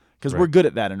them, because we're good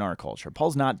at that in our culture.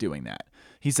 Paul's not doing that.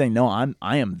 He's saying, no,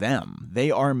 I am them.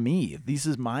 They are me. These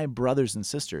is my brothers and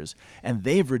sisters, and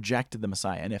they've rejected the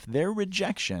Messiah. And if their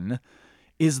rejection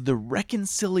is the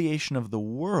reconciliation of the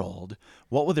world,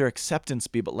 what will their acceptance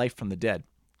be but life from the dead?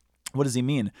 What does he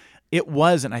mean? It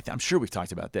was, and I'm sure we've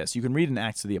talked about this. You can read in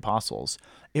Acts of the Apostles.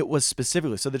 It was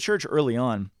specifically, so the church early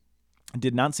on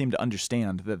did not seem to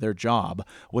understand that their job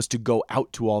was to go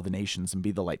out to all the nations and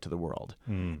be the light to the world.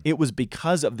 It was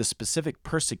because of the specific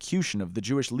persecution of the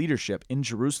Jewish leadership in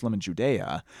Jerusalem and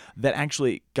Judea that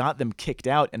actually got them kicked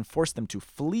out and forced them to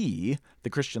flee, the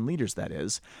Christian leaders, that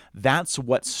is. That's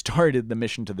what started the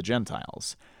mission to the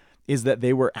Gentiles, is that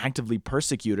they were actively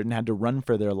persecuted and had to run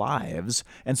for their lives.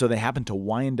 And so they happened to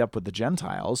wind up with the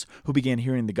Gentiles, who began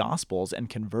hearing the Gospels and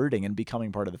converting and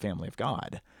becoming part of the family of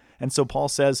God. And so Paul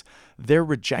says their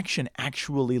rejection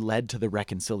actually led to the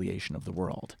reconciliation of the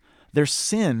world. Their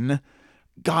sin,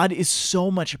 God is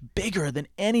so much bigger than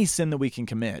any sin that we can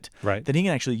commit, Right. that he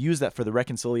can actually use that for the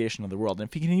reconciliation of the world. And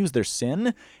if he can use their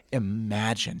sin,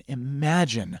 imagine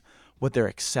what their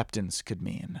acceptance could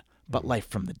mean. But life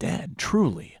from the dead,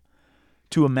 truly.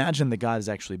 To imagine that God is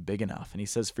actually big enough. And he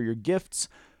says, for your gifts,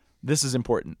 this is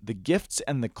important. The gifts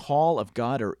and the call of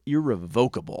God are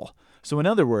irrevocable. So in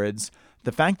other words,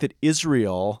 the fact that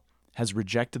Israel has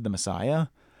rejected the Messiah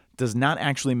does not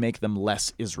actually make them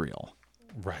less Israel.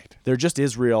 Right. They're just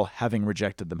Israel having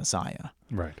rejected the Messiah.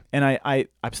 Right. And I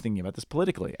was thinking about this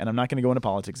politically, and I'm not going to go into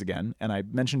politics again. And I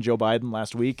mentioned Joe Biden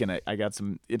last week, and I got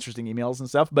some interesting emails and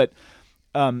stuff. But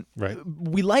Right.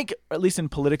 we like, at least in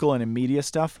political and in media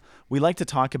stuff, we like to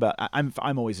talk about. I'm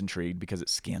always intrigued because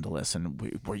it's scandalous, and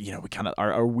we kind of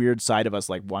our weird side of us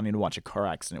like wanting to watch a car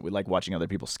accident. We like watching other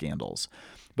people's scandals,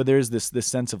 but there's this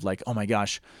sense of like, oh my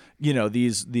gosh,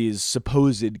 these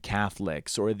supposed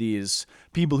Catholics or these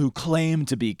people who claim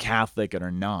to be Catholic and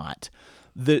are not.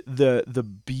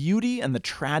 The beauty and the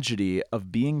tragedy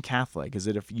of being Catholic is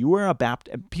that if you are a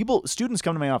Baptist, students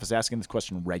come to my office asking this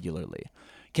question regularly.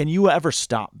 Can you ever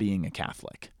stop being a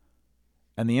Catholic?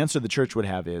 And the answer the church would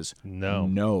have is No.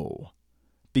 no.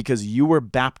 Because you were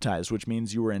baptized, which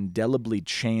means you were indelibly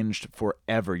changed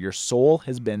forever. Your soul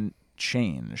has been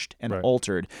changed and Right.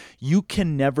 altered. You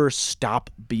can never stop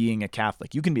being a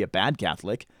Catholic. You can be a bad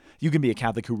Catholic. You can be a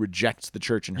Catholic who rejects the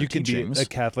church and her You can teachings. be a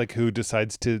Catholic who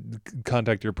decides to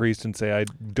contact your priest and say, I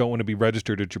don't want to be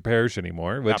registered at your parish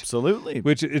anymore. Absolutely.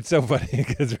 Which it's so funny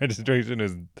because registration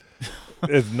is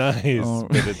nice,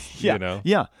 but it's,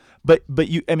 Yeah. But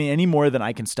any more than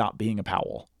I can stop being a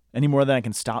Powell. Any more than I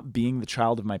can stop being the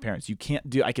child of my parents.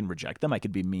 I can reject them. I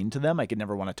could be mean to them. I could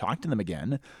never want to talk to them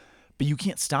again. But you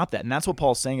can't stop that. And that's what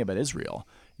Paul's saying about Israel.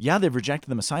 Yeah, they've rejected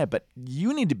the Messiah, but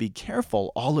you need to be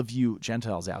careful, all of you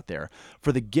Gentiles out there,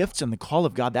 for the gifts and the call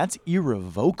of God. That's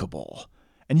irrevocable.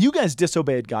 And you guys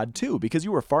disobeyed God too, because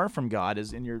you were far from God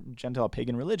as in your Gentile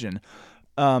pagan religion.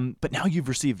 But now you've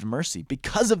received mercy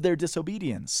because of their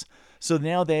disobedience. So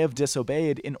now they have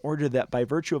disobeyed in order that by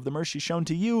virtue of the mercy shown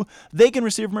to you, they can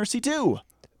receive mercy too.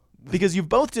 Because you've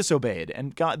both disobeyed.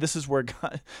 And God, this is where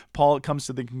Paul comes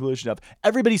to the conclusion of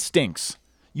everybody stinks.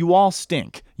 You all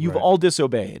stink. You've Right. all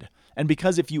disobeyed. And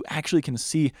because if you actually can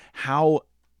see how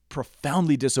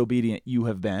profoundly disobedient you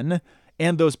have been,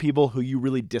 and those people who you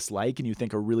really dislike and you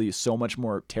think are really so much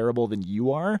more terrible than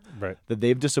you are, Right. that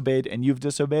they've disobeyed and you've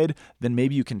disobeyed, then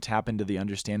maybe you can tap into the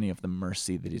understanding of the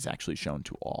mercy that he's actually shown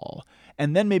to all.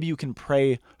 And then maybe you can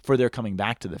pray for their coming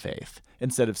back to the faith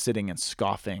instead of sitting and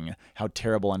scoffing how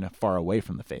terrible and far away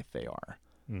from the faith they are.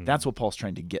 That's what Paul's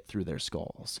trying to get through their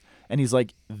skulls. And he's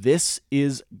like, this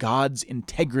is God's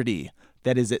integrity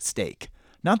that is at stake.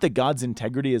 Not that God's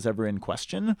integrity is ever in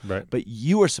question, Right. but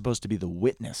you are supposed to be the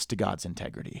witness to God's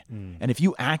integrity. And if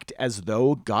you act as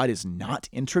though God is not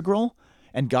integral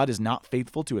and God is not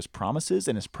faithful to his promises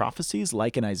and his prophecies,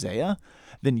 like in Isaiah,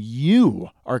 then you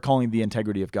are calling the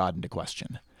integrity of God into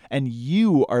question. And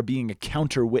you are being a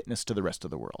counter witness to the rest of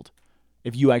the world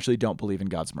if you actually don't believe in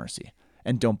God's mercy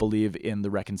and don't believe in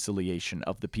the reconciliation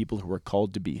of the people who are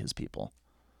called to be his people.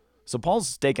 So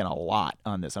Paul's taking a lot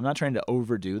on this. I'm not trying to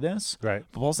overdo this. Right.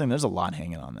 But Paul's saying there's a lot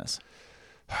hanging on this.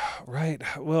 Right.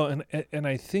 Well, and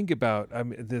I think about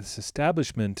this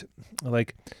establishment,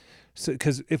 like,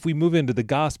 because if we move into the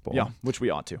gospel, Yeah, which we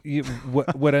ought to.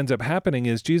 what ends up happening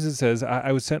is Jesus says,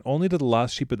 I was sent only to the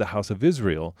lost sheep of the house of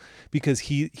Israel, because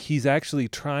he's actually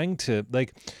trying to,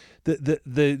 like,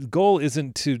 the goal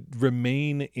isn't to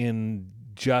remain in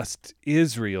just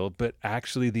Israel, but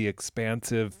actually the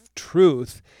expansive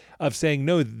truth of saying,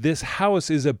 no, this house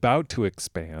is about to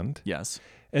expand. Yes.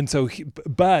 And so,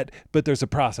 but there's a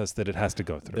process that it has to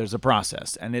go through. There's a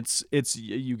process, and it's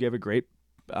you gave a great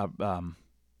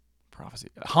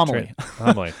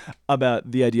homily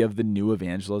about the idea of the new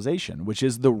evangelization, which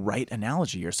is the right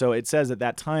analogy here. So it says at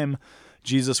that time,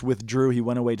 Jesus withdrew. He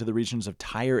went away to the regions of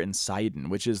Tyre and Sidon,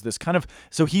 which is this kind of,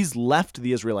 so he's left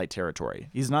the Israelite territory.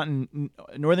 He's not in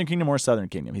Northern Kingdom or Southern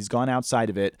Kingdom. He's gone outside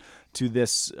of it to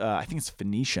this, I think it's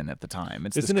Phoenician at the time.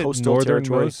 It's Isn't this it coastal territory.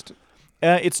 northernmost?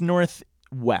 It's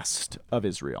northwest of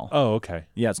Israel. Oh, okay.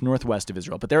 Yeah, it's northwest of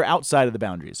Israel, but they're outside of the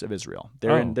boundaries of Israel.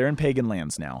 They're in pagan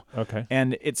lands now. Okay.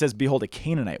 And it says, "Behold, a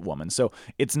Canaanite woman." So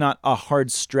it's not a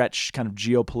hard stretch, kind of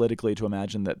geopolitically, to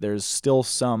imagine that there's still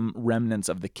some remnants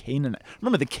of the Canaanite.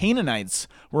 Remember, the Canaanites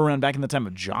were around back in the time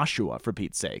of Joshua, for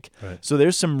Pete's sake. Right. So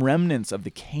there's some remnants of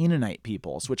the Canaanite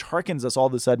peoples, which harkens us all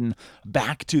of a sudden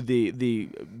back to the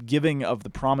giving of the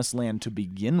promised land to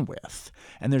begin with.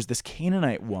 And there's this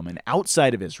Canaanite woman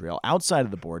outside of Israel, outside of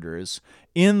the borders,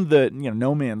 in the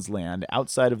no man's land,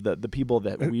 outside of the people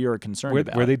that we are concerned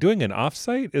about. Were they doing an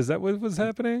offsite? Is that what was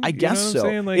happening? I guess so.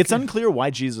 Saying? Like, it's unclear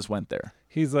why Jesus went there.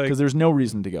 He's like, Because there's no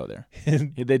reason to go there.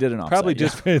 They did an offsite. probably yeah.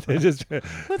 just they just.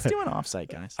 Let's do an offsite,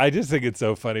 guys. I just think it's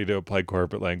so funny to apply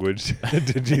corporate language to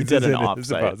Jesus did an and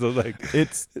his offsite. apostles. Like,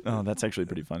 That's actually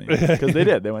pretty funny because they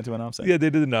did. They went to an offsite. yeah,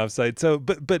 they did an offsite. So,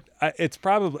 but it's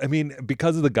probably. I mean,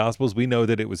 because of the Gospels, we know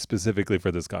that it was specifically for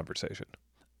this conversation.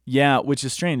 Yeah, which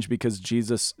is strange because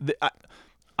Jesus.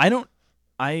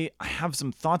 I have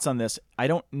some thoughts on this. I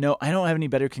don't know. I don't have any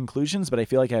better conclusions, but I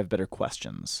feel like I have better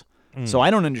questions. So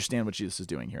I don't understand what Jesus is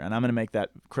doing here, and I'm going to make that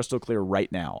crystal clear right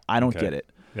now. I don't get it,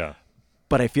 Yeah.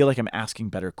 but I feel like I'm asking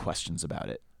better questions about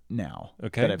it now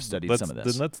Okay. that I've studied some of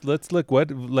this. Then let's look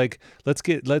what let's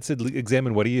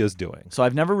examine what he is doing. So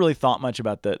I've never really thought much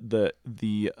about the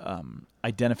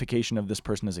identification of this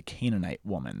person as a Canaanite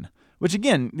woman, which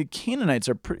again, the Canaanites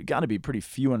are got to be pretty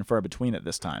few and far between at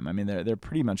this time. I mean, they're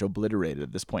pretty much obliterated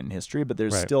at this point in history, but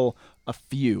there's Right. still a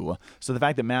few. So the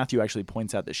fact that Matthew actually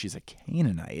points out that she's a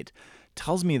Canaanite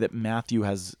tells me that Matthew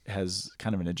has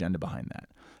kind of an agenda behind that.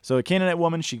 So a Canaanite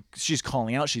woman, she's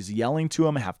calling out, she's yelling to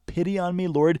him, "Have pity on me,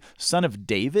 Lord, Son of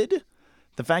David."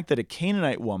 The fact that a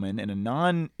Canaanite woman in a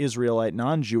non-Israelite,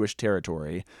 non-Jewish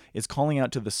territory is calling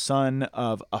out to the son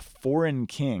of a foreign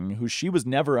king who she was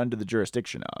never under the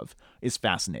jurisdiction of is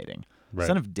fascinating. Right.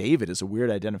 Son of David is a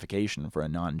weird identification for a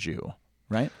non-Jew,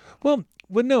 right? Well,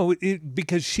 no,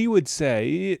 because she would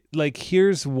say, like,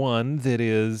 here's one that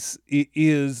is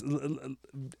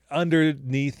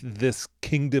underneath this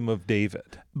kingdom of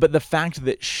David. But the fact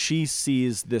that she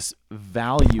sees this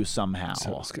value somehow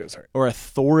Sorry. or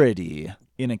authority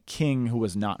in a king who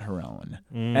was not her own,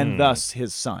 and thus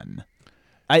his son.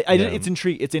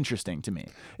 It's interesting to me.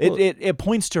 It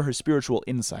points to her spiritual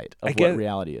insight of what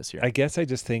reality is here. I guess I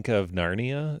just think of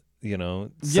Narnia,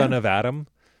 son of Adam.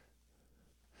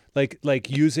 Like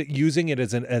using it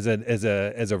as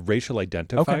a racial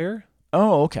identifier.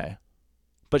 Oh, okay.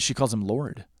 But she calls him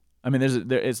Lord. I mean,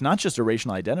 it's not just a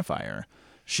racial identifier.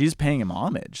 She's paying him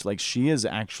homage. Like, she is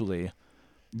actually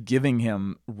giving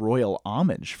him royal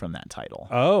homage from that title.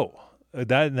 Oh,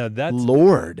 that's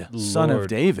Lord, Son of Lord.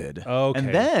 David. Okay. And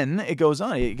then it goes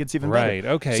on. It gets even better. Right,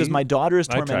 okay. It says, "My daughter is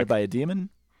I tormented track. by a demon."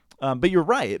 But you're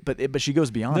right. But she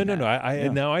goes beyond that. No.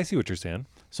 Now I see what you're saying.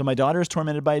 So my daughter is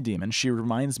tormented by a demon. She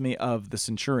reminds me of the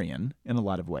centurion in a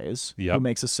lot of ways, Yep. who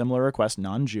makes a similar request,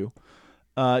 non-Jew.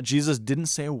 Jesus didn't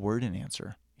say a word in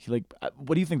answer.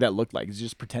 What do you think that looked like? Is he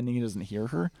just pretending he doesn't hear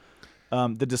her?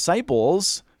 The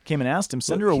disciples came and asked him,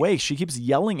 "Send her away. She keeps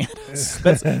yelling at us."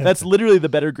 That's literally the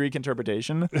better Greek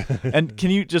interpretation. And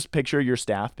can you just picture your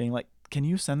staff being like, "Can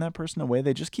you send that person away?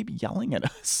 They just keep yelling at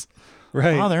us."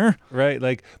 Right. Father. Right.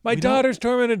 Like, my We don't- daughter's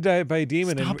tormented by a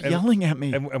demon. Stop yelling at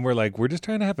me. And we're like, we're just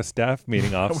trying to have a staff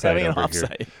meeting offsite having an over here.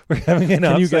 offsite. We're having an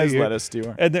offsite. Can you guys here. let us do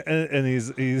our... And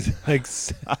he's like,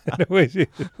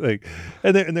 like,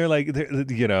 and they're like,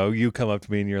 you come up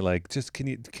to me and you're like, just can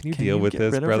you deal with get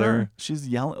this, rid of brother? her? She's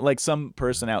yelling like some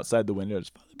person outside the window.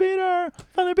 Just, "Father Peter,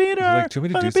 Father Peter." You're like, do you want me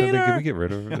to Father do something? Peter." Can we get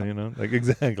rid of her? Like,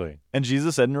 exactly. And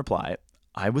Jesus said in reply,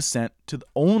 "I was sent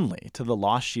only to the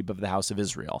lost sheep of the house of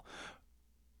Israel."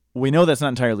 we know that's not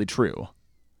entirely true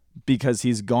because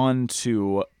he's gone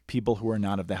to people who are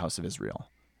not of the house of Israel.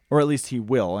 Or at least he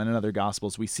will. And in other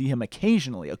Gospels, we see him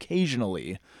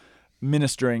occasionally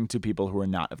ministering to people who are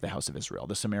not of the house of Israel.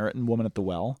 The Samaritan woman at the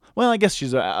well. Well, I guess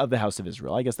she's of the house of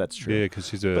Israel. I guess that's true. Yeah, because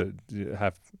she's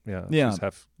she's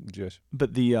half Jewish.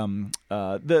 But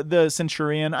the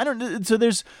centurion, I don't. So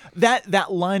there's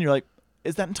that line. You're like,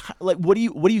 is that like what are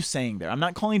you saying there? I'm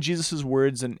not calling Jesus'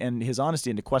 words and his honesty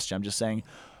into question. I'm just saying,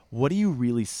 what are you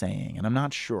really saying? And I'm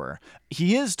not sure.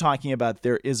 He is talking about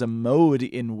there is a mode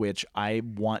in which I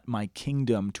want my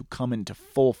kingdom to come into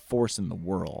full force in the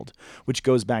world, which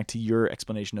goes back to your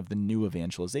explanation of the new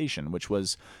evangelization, which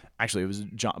was actually, it was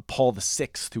Paul VI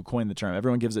who coined the term.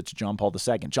 Everyone gives it to John Paul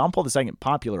II. John Paul II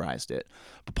popularized it,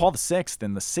 but Paul VI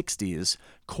in the 60s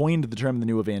coined the term the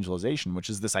new evangelization, which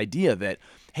is this idea that,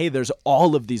 hey, there's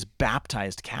all of these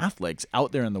baptized Catholics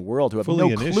out there in the world who have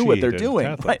no clue what they're doing.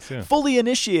 Catholics, yeah. Fully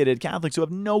initiated Catholics who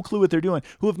have no clue what they're doing,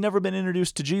 who have never been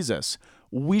introduced to Jesus.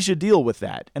 We should deal with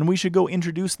that, and we should go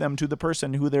introduce them to the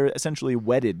person who they're essentially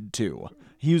wedded to.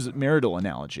 He used a marital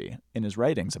analogy in his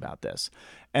writings about this.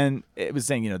 And it was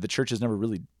saying, the church has never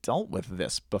really dealt with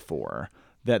this before,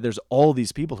 that there's all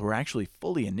these people who are actually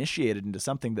fully initiated into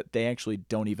something that they actually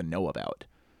don't even know about.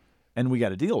 And we got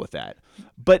to deal with that.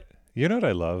 But you know what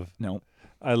I love? No.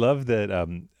 I love that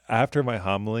after my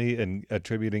homily and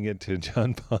attributing it to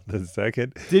John Paul II.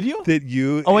 Did you? That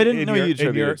you? Oh, I didn't know you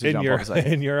attributed it to John Paul II.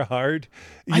 In your heart,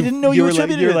 I didn't know you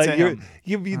attributed it to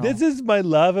him. This is my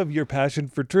love of your passion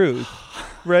for truth,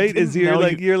 right?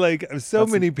 You're like so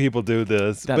many people do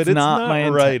this, but it's not my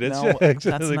right. It's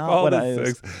actually that's like not Paul what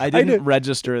I didn't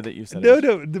register that you said.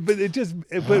 No, but it just.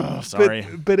 Sorry.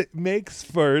 But it makes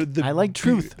for the. I like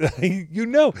truth.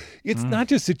 It's not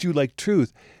just that you like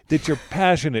truth. That you're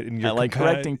passionate and you're I like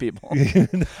correcting people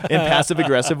in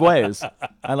passive-aggressive ways.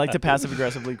 I like to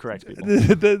passive-aggressively correct people.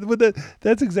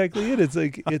 That's exactly it.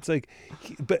 It's like,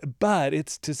 but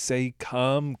it's to say,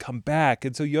 come back.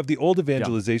 And so you have the old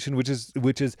evangelization, which is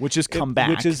come back,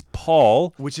 which is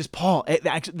Paul.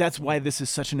 Actually, that's why this is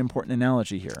such an important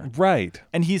analogy here, right?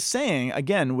 And he's saying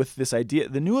again with this idea,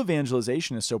 the new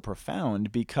evangelization is so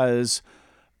profound because,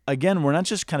 again, we're not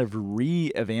just kind of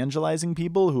re-evangelizing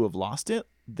people who have lost it.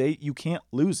 You can't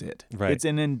lose it. Right. It's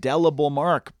an indelible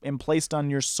mark placed on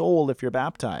your soul if you're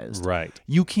baptized. Right.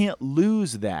 You can't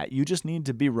lose that. You just need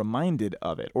to be reminded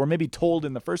of it, or maybe told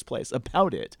in the first place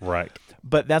about it. Right.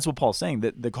 But that's what Paul's saying,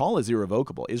 that the call is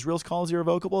irrevocable. Israel's call is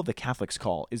irrevocable. The Catholic's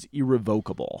call is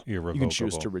irrevocable. You can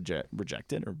choose to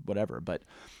reject it or whatever.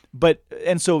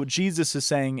 And so Jesus is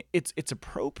saying it's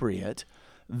appropriate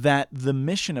that the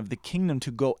mission of the kingdom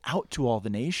to go out to all the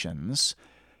nations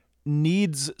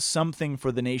needs something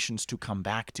for the nations to come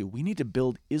back to. We need to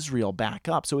build Israel back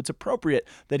up. So it's appropriate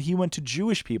that he went to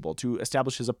Jewish people to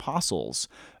establish his apostles,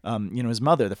 his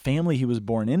mother, the family he was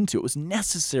born into. It was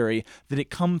necessary that it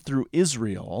come through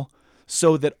Israel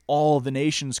so that all the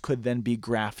nations could then be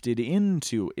grafted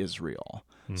into Israel.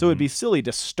 So it'd be silly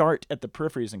to start at the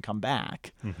peripheries and come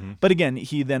back. Mm-hmm. But again,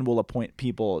 he then will appoint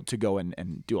people to go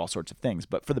and do all sorts of things.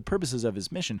 But for the purposes of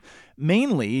his mission,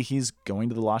 mainly he's going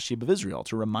to the lost sheep of Israel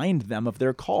to remind them of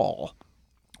their call,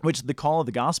 which the call of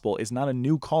the gospel is not a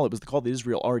new call. It was the call that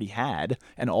Israel already had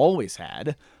and always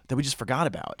had that we just forgot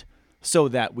about, so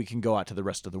that we can go out to the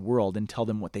rest of the world and tell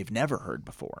them what they've never heard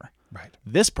before. Right.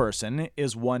 This person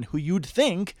is one who you'd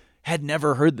think had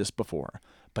never heard this before,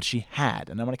 but she had.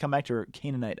 And I'm going to come back to her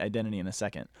Canaanite identity in a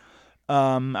second.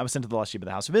 I was sent to the lost sheep of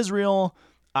the house of Israel.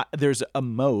 There's a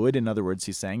mode, in other words,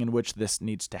 he's saying, in which this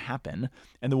needs to happen.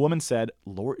 And the woman said,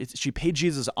 Lord, she paid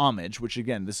Jesus homage, which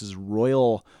again, this is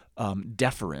royal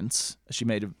deference. She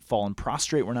may have fallen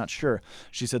prostrate, we're not sure.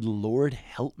 She said, Lord,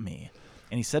 help me.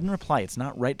 And he said in reply, it's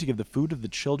not right to give the food of the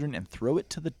children and throw it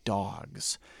to the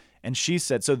dogs. And she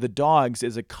said, so the dogs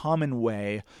is a common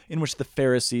way in which the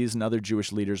Pharisees and other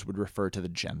Jewish leaders would refer to the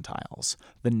Gentiles,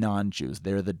 the non-Jews.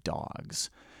 They're the dogs.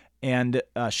 And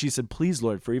she said, please,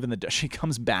 Lord, for even the she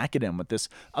comes back at him with this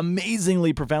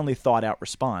amazingly, profoundly thought out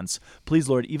response. Please,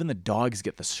 Lord, even the dogs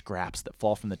get the scraps that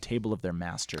fall from the table of their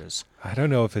masters. I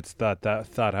don't know if it's thought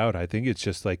out. I think it's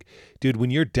just like, dude, when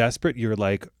you're desperate, you're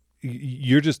like,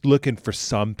 you're just looking for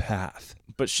some path.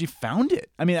 But she found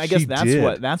it. I mean, I guess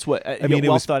that's what. I mean, it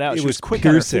was thought out. It she was quick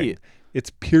piercing. on her feet.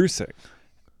 It's piercing.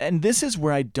 And this is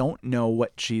where I don't know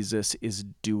what Jesus is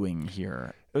doing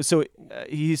here. So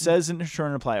he says in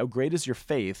return reply, "Oh, great is your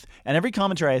faith." And every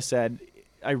commentary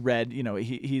I read,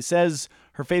 he says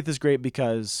her faith is great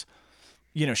because,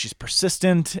 she's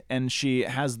persistent and she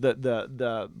has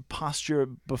the posture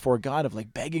before God of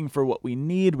like begging for what we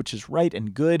need, which is right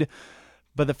and good.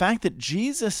 But the fact that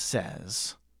Jesus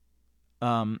says,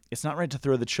 it's not right to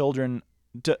throw the children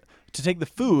to take the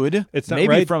food. It's not maybe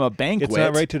right from a banquet. It's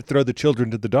not right to throw the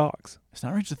children to the dogs. It's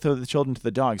not right to throw the children to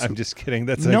the dogs. I'm just kidding.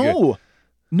 That's no.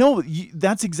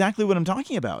 That's exactly what I'm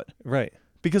talking about. right.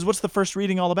 Because what's the first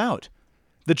reading all about?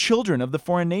 The children of the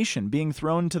foreign nation being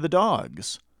thrown to the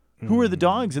dogs. Who are the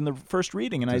dogs in the first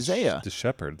reading in Isaiah? The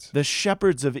shepherds. The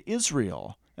shepherds of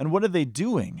Israel. And what are they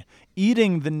doing?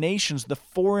 Eating the nations, the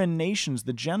foreign nations,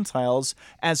 the Gentiles,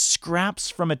 as scraps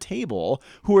from a table,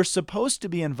 who are supposed to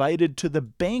be invited to the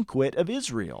banquet of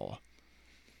Israel.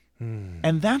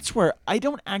 And that's where I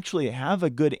don't actually have a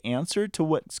good answer to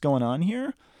what's going on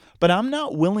here. But I'm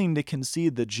not willing to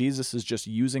concede that Jesus is just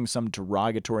using some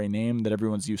derogatory name that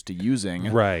everyone's used to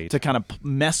using Right. to kind of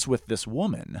mess with this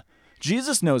woman.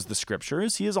 Jesus knows the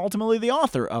scriptures. He is ultimately the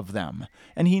author of them.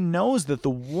 And he knows that the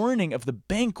warning of the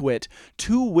banquet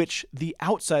to which the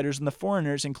outsiders and the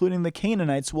foreigners, including the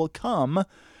Canaanites, will come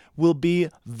will be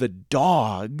the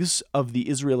dogs of the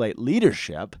Israelite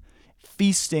leadership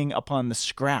feasting upon the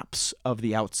scraps of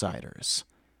the outsiders.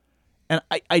 And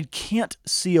I can't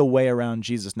see a way around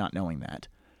Jesus not knowing that.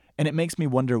 And it makes me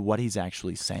wonder what he's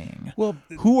actually saying. Well,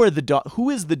 Who is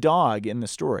the dog in the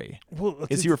story? well,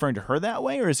 Is he referring to her that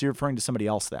way, or is he referring to somebody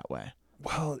else that way?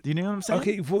 well, Do you know what I'm saying?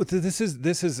 okay. Well, this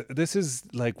is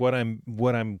like what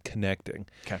I'm connecting.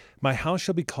 Okay. My house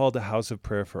shall be called a house of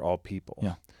prayer for all people.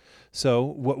 Yeah. So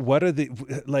what are the,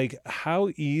 like, how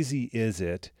easy is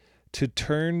it to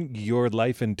turn your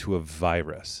life into a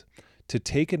virus? To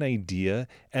take an idea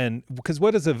and, because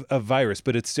what is a virus?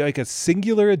 But it's like a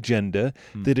singular agenda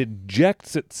that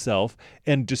injects itself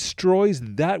and destroys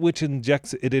that which it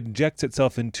injects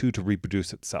itself into to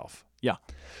reproduce itself. Yeah.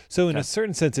 So in a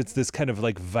certain sense, it's this kind of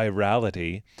like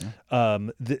virality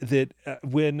that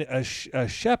when a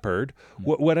shepherd,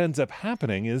 what ends up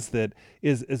happening is that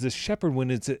is a shepherd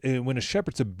when a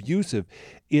shepherd's abusive,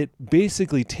 it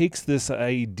basically takes this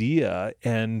idea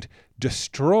and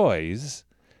destroys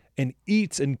and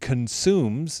eats and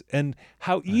consumes. And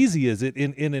how easy is it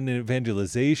in an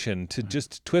evangelization to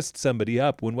just twist somebody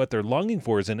up when what they're longing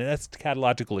for is an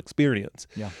eschatological experience?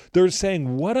 Yeah. They're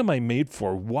saying, what am I made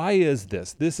for? Why is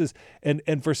this? This is, and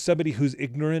for somebody who's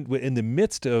ignorant in the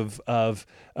midst of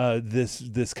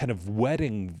this kind of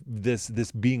wedding, this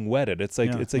being wedded, it's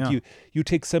like you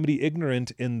take somebody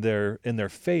ignorant in their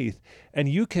faith, and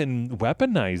you can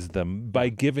weaponize them by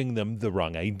giving them the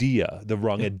wrong idea, the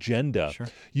wrong agenda. Sure.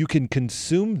 You can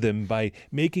consume them by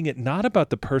making it not about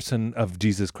the person of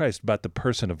Jesus Christ, about the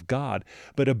person of God,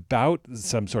 but about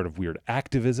some sort of weird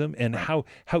activism, and how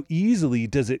easily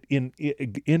does it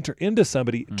enter into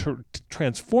somebody to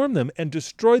transform them and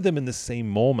destroy them in the same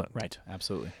moment. Right.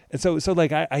 Absolutely. And so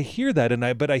like I hear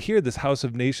that, but I hear this house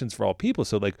of nations for all people.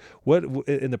 So like, what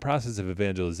in the process of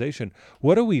evangelization,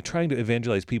 what are we trying to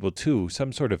evangelize people to?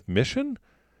 Some sort of mission?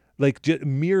 Like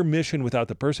mere mission without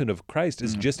the person of Christ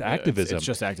is just activism. It's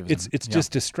just activism. It's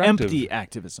just destructive. Empty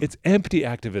activism. It's empty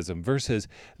activism versus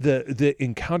the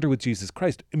encounter with Jesus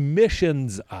Christ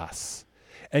missions us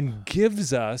and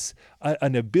gives us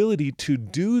an ability to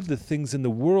do the things in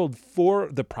the world for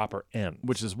the proper end.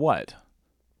 Which is what?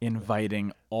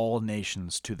 Inviting all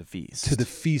nations to the feast. To the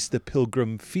feast, the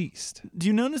pilgrim feast. Do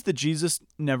you notice that Jesus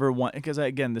never because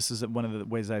again, this is one of the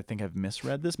ways I think I've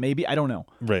misread this. Maybe, I don't know.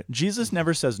 Right. Jesus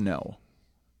never says no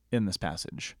in this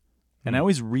passage. And I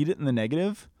always read it in the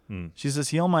negative. She says,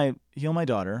 heal my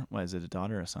daughter. Why is it, a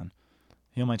daughter or a son?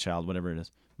 Heal my child, whatever it is.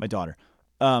 My daughter.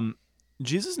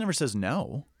 Jesus never says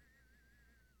no.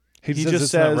 He He says just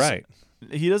it's says, not right.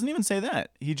 He doesn't even say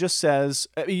that. He just says,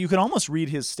 you can almost read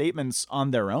his statements on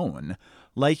their own,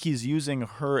 like he's using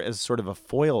her as sort of a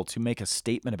foil to make a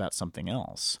statement about something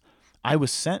else. I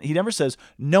was sent. He never says,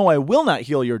 no, I will not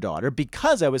heal your daughter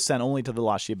because I was sent only to the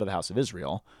lost sheep of the house of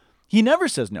Israel. He never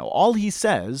says no. All he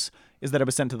says is that I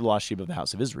was sent to the lost sheep of the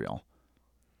house of Israel.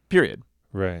 Period.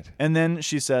 Right. And then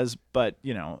she says, but,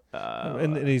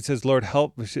 and he says, Lord,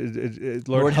 help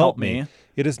me.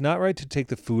 It is not right to take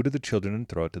the food of the children and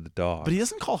throw it to the dogs. But he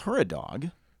doesn't call her a dog.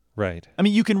 Right. I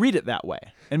mean, you can read it that way.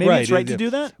 And maybe it's right to do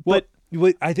that, Well,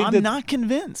 but I think I'm not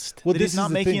convinced that he's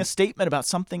not making a statement about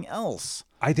something else.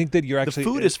 I think that you're actually, the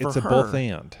food is for it's her. a both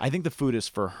and. I think the food is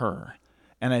for her.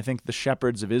 And I think the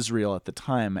shepherds of Israel at the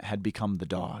time had become the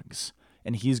dogs.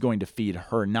 And he's going to feed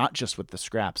her not just with the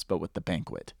scraps, but with the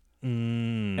banquet.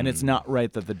 And it's not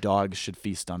right that the dogs should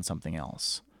feast on something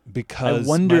else. Because I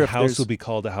wonder my if house there's- will be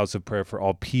called a house of prayer for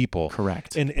all people.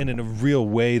 Correct. And in a real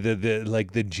way,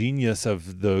 the genius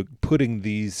of the putting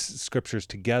these scriptures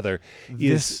together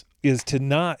is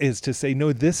to say,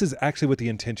 no, this is actually what the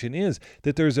intention is,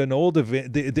 that there's an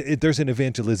there's an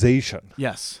evangelization.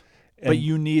 Yes. But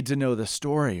you need to know the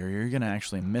story, or you're going to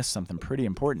actually miss something pretty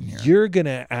important here. You're going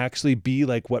to actually be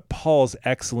like what Paul's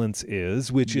excellence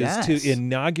is, which is to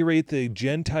inaugurate the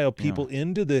Gentile people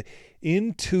into the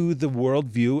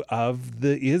worldview of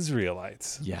the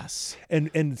Israelites. Yes.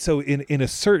 And so in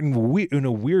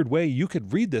a weird way, you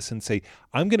could read this and say,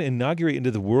 I'm going to inaugurate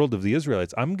into the world of the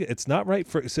Israelites. It's not right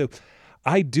so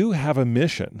I do have a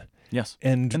mission. Yes.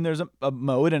 And there's a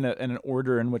mode and an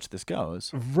order in which this goes.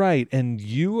 Right. And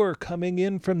you are coming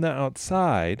in from the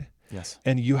outside. Yes.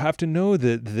 And you have to know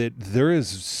that there is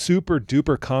super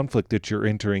duper conflict that you're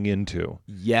entering into.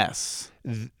 Yes.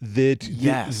 That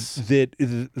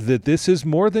this is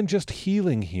more than just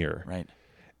healing here. Right.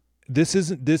 This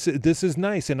is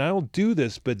nice, and I'll do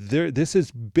this, but this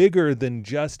is bigger than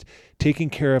just taking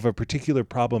care of a particular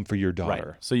problem for your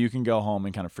daughter. Right. So you can go home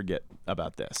and kind of forget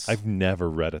about this. I've never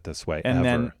read it this way. And ever.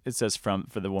 then it says for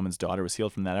the woman's daughter was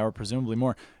healed from that hour, presumably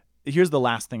more. Here's the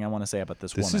last thing I want to say about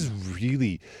this woman.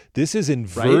 This is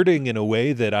inverting in a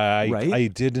way that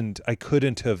I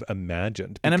couldn't have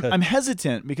imagined. And I'm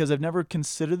hesitant because I've never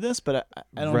considered this, but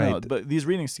I don't know. But these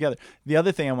readings together. The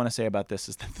other thing I want to say about this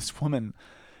is that this woman,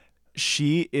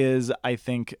 she is, I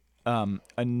think,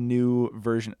 a new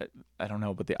version. I don't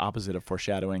know, but the opposite of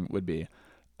foreshadowing would be.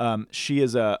 She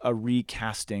is a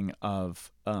recasting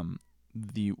of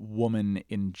the woman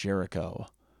in Jericho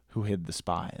who hid the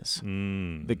spies.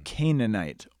 The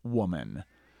Canaanite woman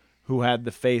who had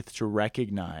the faith to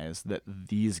recognize that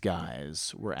these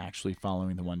guys were actually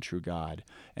following the one true God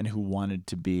and who wanted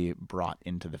to be brought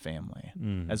into the family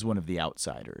as one of the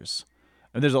outsiders.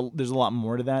 And there's a lot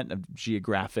more to that, of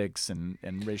geographics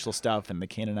and racial stuff and the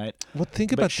Canaanite. Well,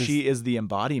 think about this. She is the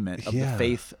embodiment of the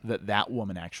faith that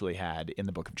woman actually had in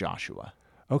the book of Joshua.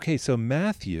 Okay, so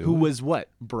Matthew, who was what?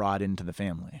 Brought into the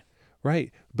family.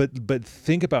 Right. But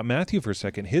think about Matthew for a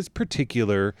second. His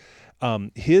particular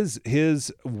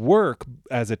his work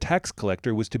as a tax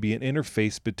collector was to be an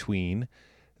interface between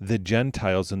the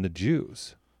Gentiles and the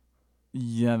Jews.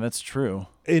 Yeah, that's true.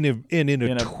 In a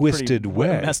twisted way,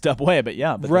 messed up way, but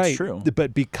that's true.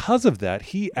 But because of that,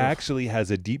 he actually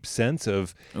has a deep sense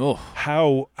of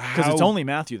how because it's only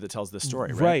Matthew that tells this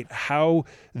story, right? Right, how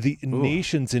the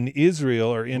nations in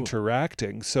Israel are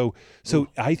interacting. So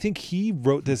I think he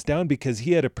wrote this down because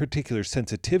he had a particular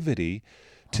sensitivity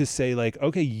to say, like,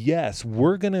 okay, yes,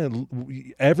 we're gonna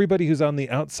everybody who's on the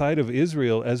outside of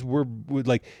Israel, as we're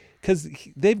like. Because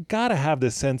they've got to have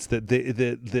the sense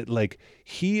that like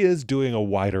he is doing a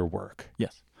wider work.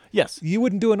 Yes. You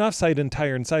wouldn't do an offside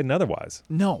entire inside and otherwise.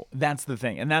 No, that's the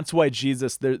thing. And that's why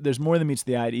Jesus, there's more than meets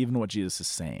the eye to even what Jesus is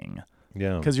saying.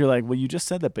 Yeah. Because you're like, well, you just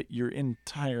said that, but you're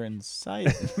entire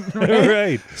inside.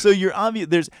 Right? So you're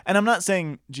obvious. And I'm not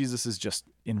saying Jesus is just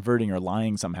inverting or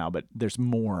lying somehow, but there's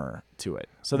more to it.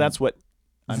 So that's what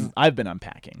I've been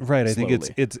unpacking. Right. Slowly. I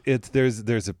think it's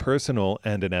there's a personal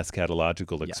and an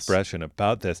eschatological expression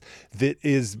about this that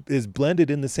is blended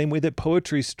in the same way that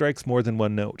poetry strikes more than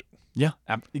one note. Yeah,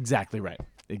 exactly right.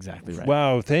 Exactly right.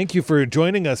 Wow. Thank you for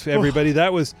joining us, everybody.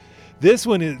 This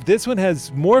one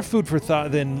has more food for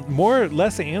thought than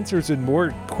less answers and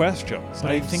more questions.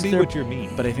 But I think see what you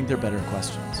mean. But I think they're better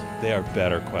questions. They are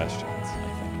better questions.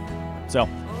 I think. So,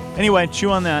 anyway,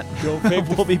 chew on that.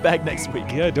 We'll be back next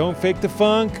week. Yeah, don't fake the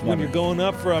funk when you're going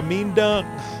up for a mean dunk.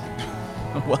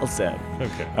 Well said.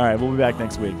 Okay. All right, we'll be back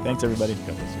next week. Thanks, everybody.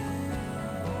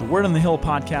 The Word on the Hill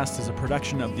podcast is a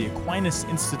production of the Aquinas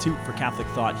Institute for Catholic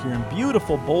Thought here in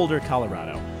beautiful Boulder,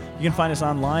 Colorado. You can find us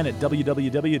online at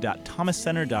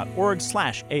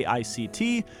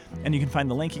www.thomascenter.org/AICT, and you can find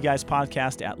the Lanky Guys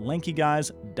podcast at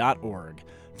lankyguys.org.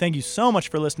 Thank you so much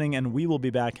for listening, and we will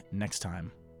be back next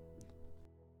time.